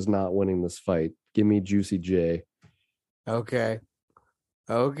Caceres is not winning this fight. Give me Juicy J. Okay.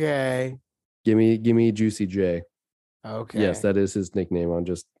 Give me Juicy J. Okay. Yes, that is his nickname. I'm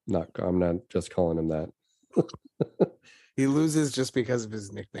not just calling him that. He loses just because of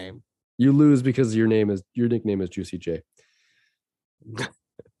his nickname. You lose because your nickname is Juicy J.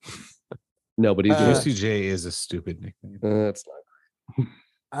 No, but he's Juicy J is a stupid nickname. That's not.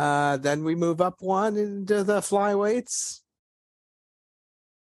 Then we move up one into the flyweights,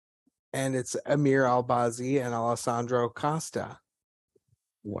 and it's Amir Albazi and Alessandro Costa.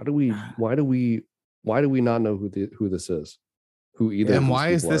 Why do we not know who this is? Who either? And why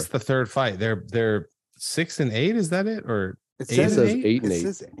is this the third fight? They're 6 and 8. Is that it? Or it says 8 and 8. It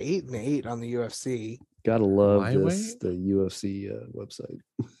says 8 and 8 on the UFC. Gotta love the UFC website.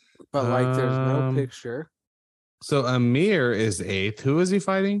 But there's no picture. So Amir is 8th. Who is he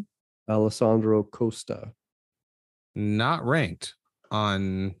fighting? Alessandro Costa. Not ranked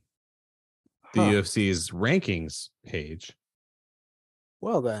on the UFC's rankings page.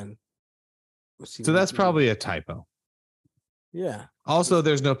 Well then. So that's probably a typo. Yeah. Also,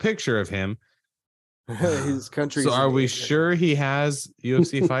 there's no picture of him. His country. So are we sure he has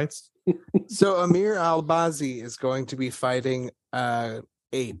UFC fights? So Amir Albazi is going to be fighting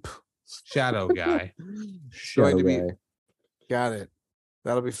Ape. Shadow guy. Got it.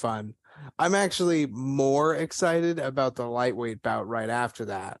 That'll be fun. I'm actually more excited about the lightweight bout right after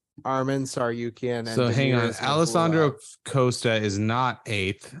that. Arman Tsarukyan. So hang on. Demiris Alessandro Magulov. Costa is not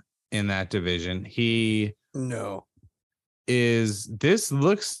 8th in that division. No. This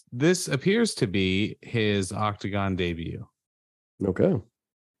appears to be his octagon debut. Okay.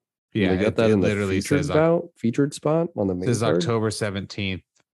 Yeah, they got that in the literally featured spot on the main This is card? October 17th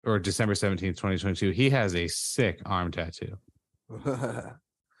or December 17th, 2022. He has a sick arm tattoo.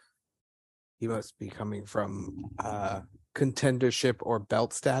 He must be coming from contendership or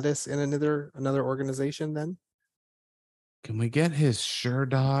belt status in another organization then. Can we get his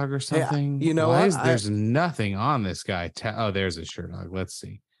Sherdog or something? Hey, there's nothing on this guy? There's a Sherdog. Let's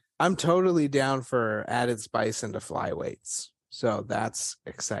see. I'm totally down for added spice into flyweights. So that's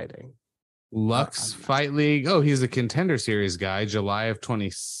exciting. Lux Fight League. Oh, he's a Contender Series guy. July of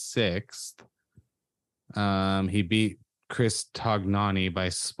 26th. He beat Chris Tognani by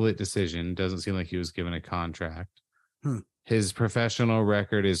split decision. Doesn't seem like he was given a contract. His professional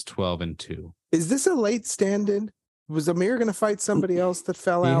record is 12-2. Is this a late stand-in? Was Amir going to fight somebody else that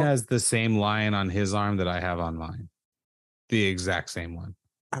fell out? He has the same lion on his arm that I have on mine. The exact same one.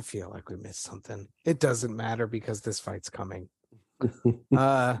 I feel like we missed something. It doesn't matter because this fight's coming.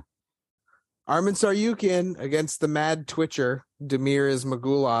 Arman Tsarukyan against the mad twitcher Demiris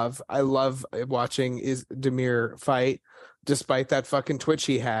Magulov. I love watching Demir fight, despite that fucking twitch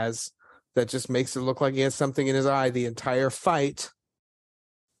he has that just makes it look like he has something in his eye the entire fight.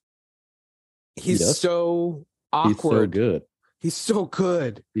 He's so awkward. He's so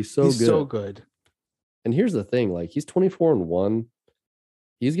good. He's so good. And here's the thing, like he's 24-1.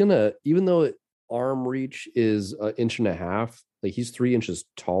 He's gonna, even though arm reach is 1.5 inches, like he's 3 inches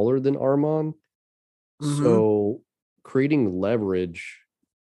taller than Arman. So creating leverage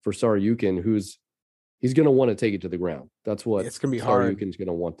for Tsarukyan, he's gonna want to take it to the ground. That's what it's gonna be hard. Tsarukyan's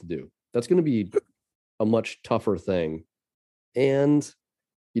gonna want to do. That's gonna be a much tougher thing. And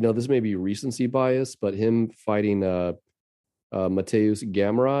this may be recency bias, but him fighting Mateusz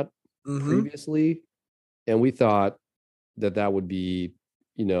Gamrot previously, and we thought that would be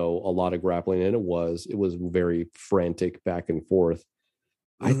a lot of grappling, and it was very frantic back and forth.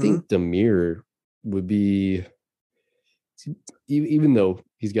 I think Demir would be, even though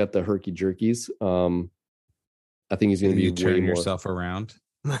he's got the herky jerkies, I think he's going to be turn way more yourself around.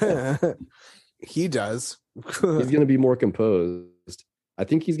 He does. He's going to be more composed. I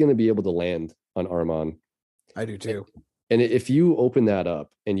think he's going to be able to land on Arman. I do too. And if you open that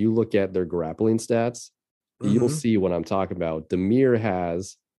up and you look at their grappling stats, you'll see what I'm talking about. Demir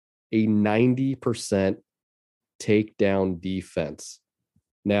has a 90% takedown defense.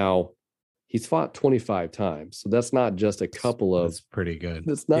 Now, he's fought 25 times, so that's not just a couple of. That's pretty good.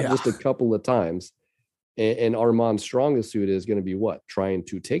 It's not just a couple of times. And Arman's strongest suit is going to be what? Trying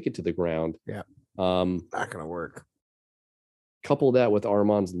to take it to the ground. Yeah. Not going to work. Couple that with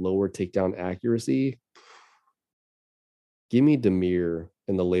Arman's lower takedown accuracy. Give me Demir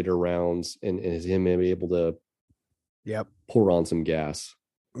in the later rounds and is him able to pour on some gas.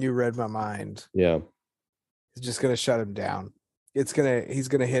 You read my mind. Yeah. He's just going to shut him down. He's going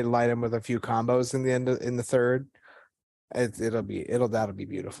to light him with a few combos in the third. That'll be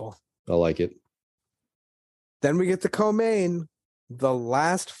beautiful. I like it. Then we get the co-main, the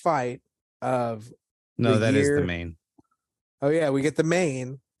last fight of that is the main. Oh yeah, we get the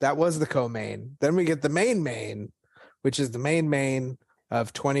main. That was the co-main. Then we get the main, which is the main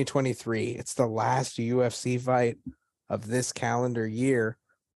of 2023. It's the last UFC fight of this calendar year.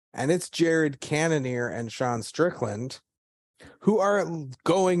 And it's Jared Cannonier and Sean Strickland who are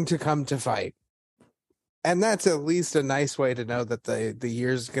going to come to fight. And that's at least a nice way to know that the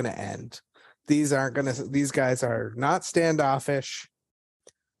year's going to end. These guys are not standoffish,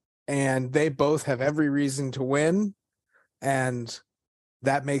 and they both have every reason to win. And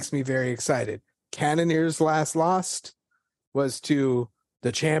that makes me very excited. Cannonier's last loss was to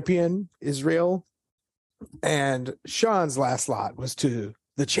the champion, Israel, and Sean's last lot was to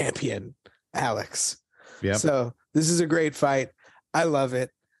the champion, Alex. Yep. So this is a great fight. I love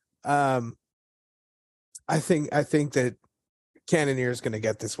it. I think that Cannonier is going to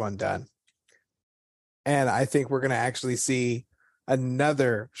get this one done. And I think we're going to actually see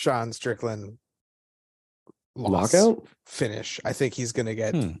another Sean Strickland lockout finish. I think he's going to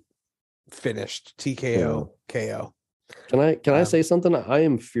get finished TKO KO. Can I say something? I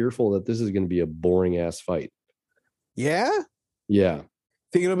am fearful that this is going to be a boring ass fight. Yeah? Yeah.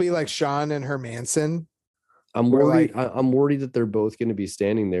 Think it'll be like Sean and Hermanson? I'm Or worried. like- I'm worried that they're both going to be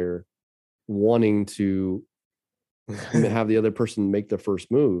standing there wanting to have the other person make the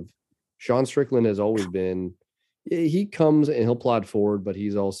first move. Sean Strickland has always been, he comes and he'll plod forward, but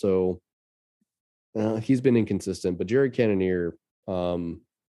he's also, he's been inconsistent. But Jared Cannonier,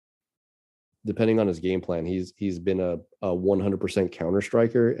 depending on his game plan, he's been a 100% counter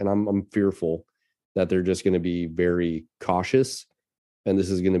striker, and I'm fearful that they're just going to be very cautious, and this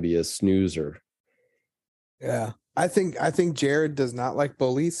is going to be a snoozer. Yeah, I think Jared does not like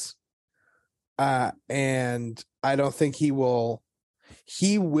bullies, and I don't think he will.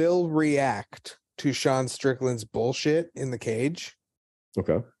 He will react to Sean Strickland's bullshit in the cage.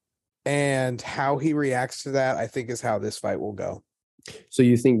 Okay. And how he reacts to that, I think, is how this fight will go. So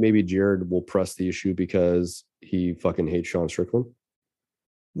you think maybe Jared will press the issue because he fucking hates Sean Strickland?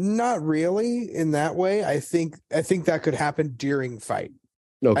 Not really in that way. I think that could happen during fight.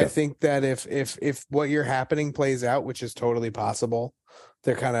 Okay. I think that if what you're happening plays out, which is totally possible,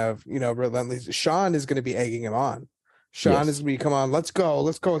 they're kind of, relentless. Sean is going to be egging him on. Sean is going to be, come on, let's go,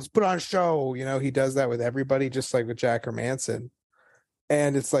 let's put on a show. He does that with everybody, just like with Jack Hermanson.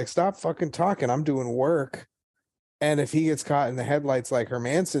 And it's like, stop fucking talking. I'm doing work. And if he gets caught in the headlights like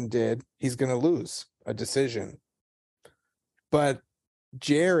Hermanson did, he's going to lose a decision. But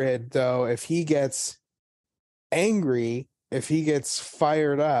Jared, though, if he gets angry, if he gets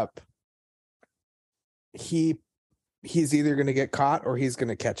fired up, he's either going to get caught or he's going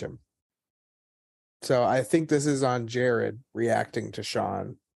to catch him. So I think this is on Jared reacting to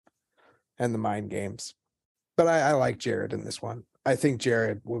Sean and the mind games. But I like Jared in this one. I think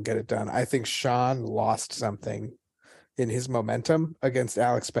Jared will get it done. I think Sean lost something in his momentum against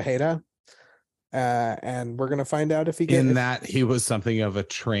Alex Pereira. And we're going to find out if he gets... that he was something of a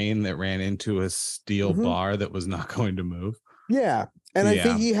train that ran into a steel bar that was not going to move. Yeah. And I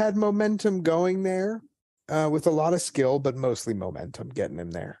think he had momentum going there with a lot of skill, but mostly momentum getting him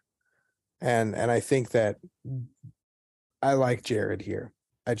there. And I think that I like Jared here.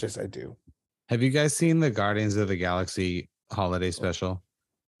 I do. Have you guys seen the Guardians of the Galaxy holiday special?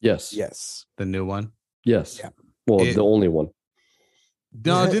 Yes. Yes. The new one? Yes. Yeah. Well, the only one.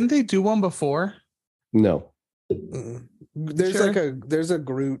 No, didn't they do one before? No. Mm-mm. There's there's a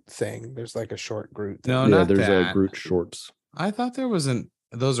Groot thing. There's like a short Groot thing. No, Yeah, not there's that. a Groot shorts. I thought there wasn't.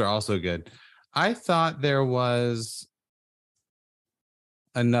 Those are also good. I thought there was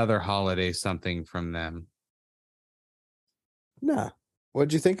another holiday something from them. Nah.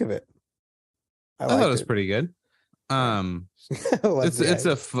 What'd you think of it? I thought it was pretty good. It's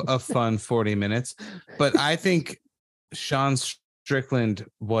a fun 40 minutes, but I think Sean Strickland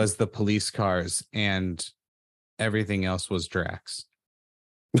was the police cars and everything else was Drax.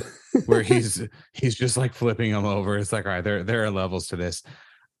 Where he's just like flipping them over. It's like, all right, there are levels to this.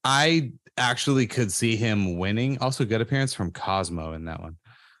 I actually could see him winning. Also, good appearance from Cosmo in that one.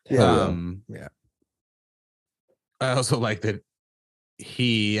 Yeah. I also like that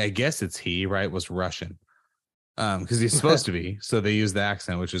I guess it's right, was Russian. Because he's supposed to be. So they use the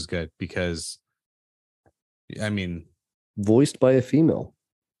accent, which is good because, I mean, voiced by a female,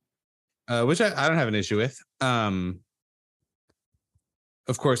 which I don't have an issue with.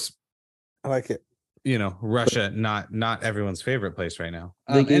 Of course, I like it. Russia, not everyone's favorite place right now.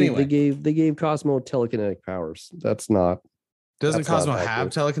 They Anyway, they gave Cosmo telekinetic powers. Doesn't Cosmo have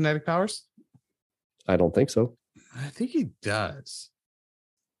telekinetic powers? I don't think so. I think he does.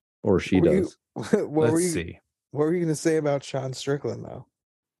 Or she does. Let's see. What were you going to say about Sean Strickland, though?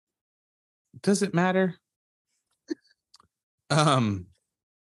 Does it matter? I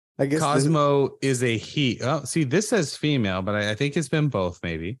guess Cosmo is a he. Oh, see, this says female, but I think it's been both,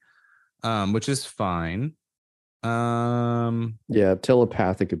 maybe. Which is fine. Yeah,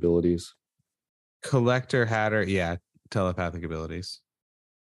 telepathic abilities. Collector Hatter, yeah, telepathic abilities.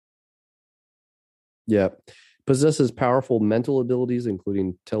 Yeah. Possesses powerful mental abilities,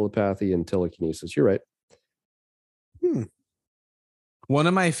 including telepathy and telekinesis. You're right. One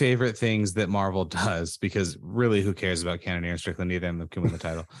of my favorite things that Marvel does, because really who cares about Cannonier and Strickland, neither of them can win the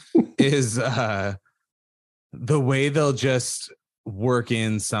title, is the way they'll just work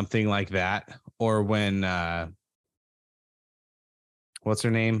in something like that. Or when what's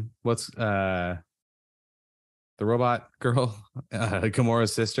her name? What's the robot girl?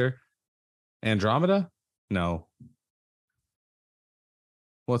 Gamora's sister? Andromeda? No.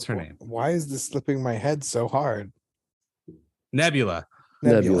 What's her name? Why is this slipping my head so hard? Nebula.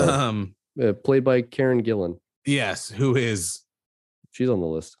 Played by Karen Gillan. Yes, who is she's on the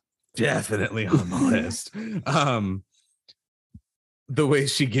list. Definitely on the list. The way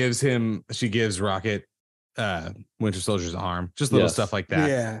she gives Rocket Winter Soldier's arm, just little stuff like that.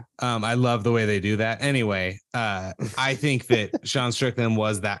 Yeah. I love the way they do that. Anyway, I think that Sean Strickland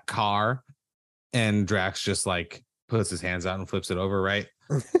was that car, and Drax just like puts his hands out and flips it over, right?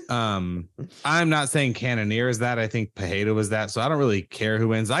 I'm not saying Cannonier is that. I think Pajeda was that. So I don't really care who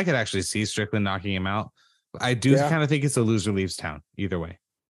wins. I could actually see Strickland knocking him out. I do kind of think it's a loser leaves town either way.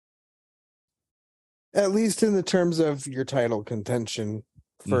 At least in the terms of your title contention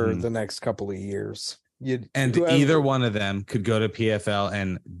for the next couple of years. Either one of them could go to PFL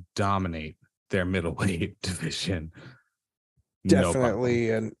and dominate their middleweight division.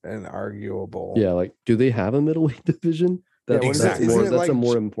 Definitely an arguable. Yeah, like, do they have a middleweight division? That's a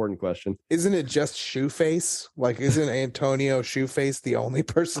more important question. Isn't it just Shoeface? Like, isn't Antonio Shoeface the only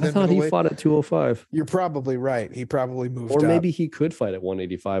person? I thought he fought at 205. You're probably right. He probably moved or up. Maybe he could fight at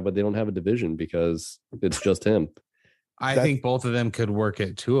 185, but they don't have a division because it's just him. I think both of them could work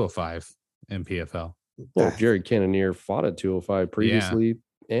at 205 in PFL. Well, Jared Cannonier fought at 205 previously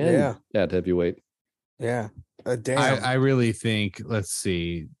and at heavyweight. Yeah. Damn. I really think, let's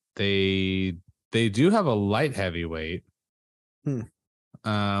see, they do have a light heavyweight,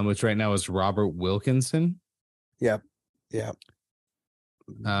 which right now is Robert Wilkinson. Yep.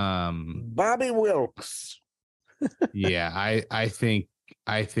 Bobby Wilkes. Yeah, I think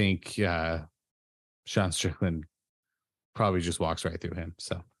Sean Strickland probably just walks right through him.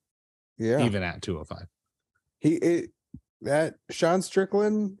 So even at 205, that Sean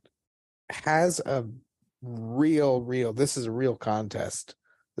Strickland has a real. This is a real contest.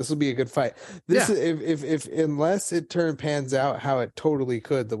 This will be a good fight. This is, if unless it pans out how it totally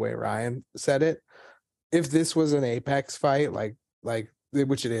could, the way Ryan said it. If this was an Apex fight, like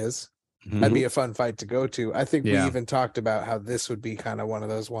which it is, that'd be a fun fight to go to. I think we even talked about how this would be kind of one of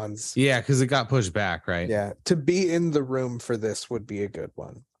those ones. Yeah, because it got pushed back, right? Yeah, to be in the room for this would be a good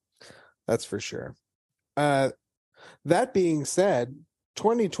one. That's for sure. That being said,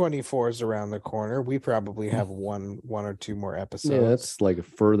 2024 is around the corner. We probably have one or two more episodes. Yeah, that's like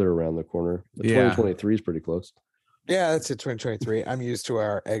further around the corner. 2023 is pretty close. Yeah, that's it. 2023. I'm used to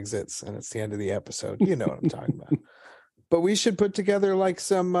our exits, and it's the end of the episode. You know what I'm talking about. But we should put together like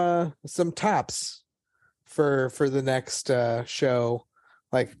some tops for the next show.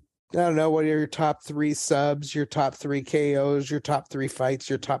 Like, I don't know, what are your top 3 subs, your top 3 KOs, your top 3 fights,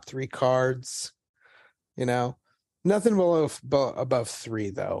 your top 3 cards? You know, nothing below above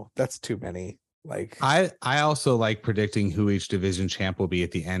 3 though. That's too many. Like, I also like predicting who each division champ will be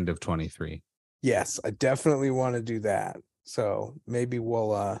at the end of 23. Yes, I definitely want to do that. So maybe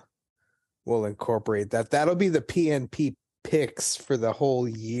we'll incorporate that. That'll be the PNP picks for the whole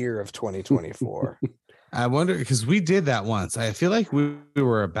year of 2024. I wonder, because we did that once. I feel like we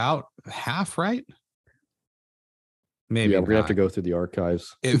were about half right. Maybe we're gonna have to go through the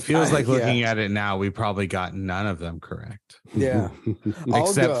archives. It feels like looking at it now, we probably got none of them correct. Yeah.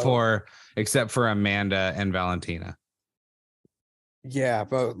 except for Amanda and Valentina. Yeah,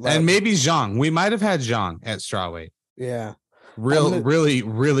 but and maybe Zhang. We might have had Zhang at strawweight. Yeah.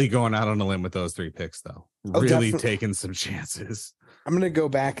 Really going out on a limb with those 3 picks, though. Really taking some chances. I'm gonna go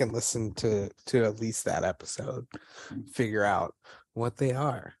back and listen to at least that episode, figure out what they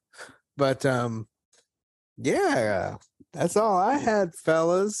are. But yeah, that's all I had,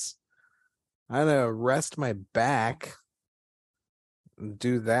 fellas. I'm gonna rest my back and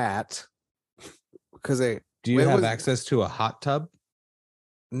do that because do you have access to a hot tub?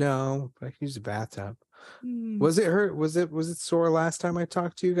 No, but I can use a bathtub. Was it hurt? Was it sore last time I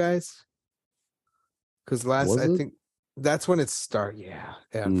talked to you guys? Because I think that's when it started. Yeah,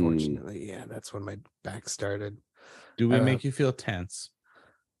 unfortunately, that's when my back started. Do we make you feel tense?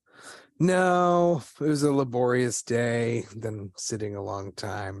 No, it was a laborious day, then sitting a long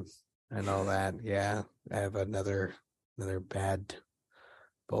time and all that. Yeah, I have another bad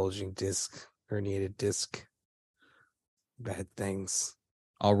bulging disc, herniated disc. Bad things.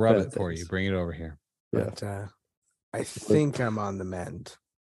 I'll rub it for you. Bring it over here. But I think I'm on the mend.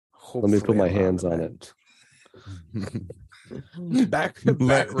 Hopefully let me put my hands on it. back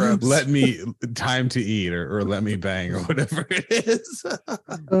rubs. Let me time to eat or let me bang or whatever it is.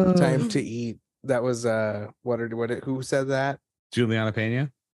 Time to eat. That was who said that? Juliana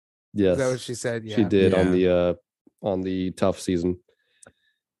Pena? Yes. Is that what she said? Yeah. She did on the tough season.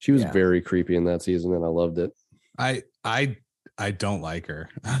 She was very creepy in that season and I loved it. I don't like her.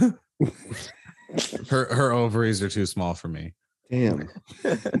 Her ovaries are too small for me. Damn.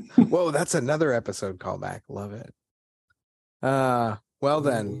 Whoa, that's another episode callback. Love it. Well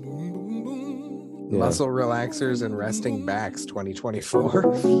then. Muscle relaxers and resting backs 2024.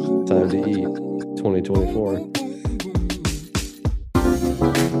 Time to eat 2024.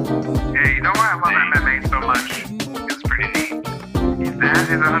 Yeah, you know why I love MMA so much? That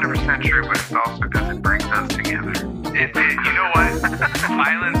is 100% true, but it's also because it brings us together. You know what?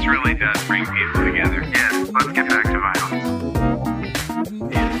 Violence really does bring people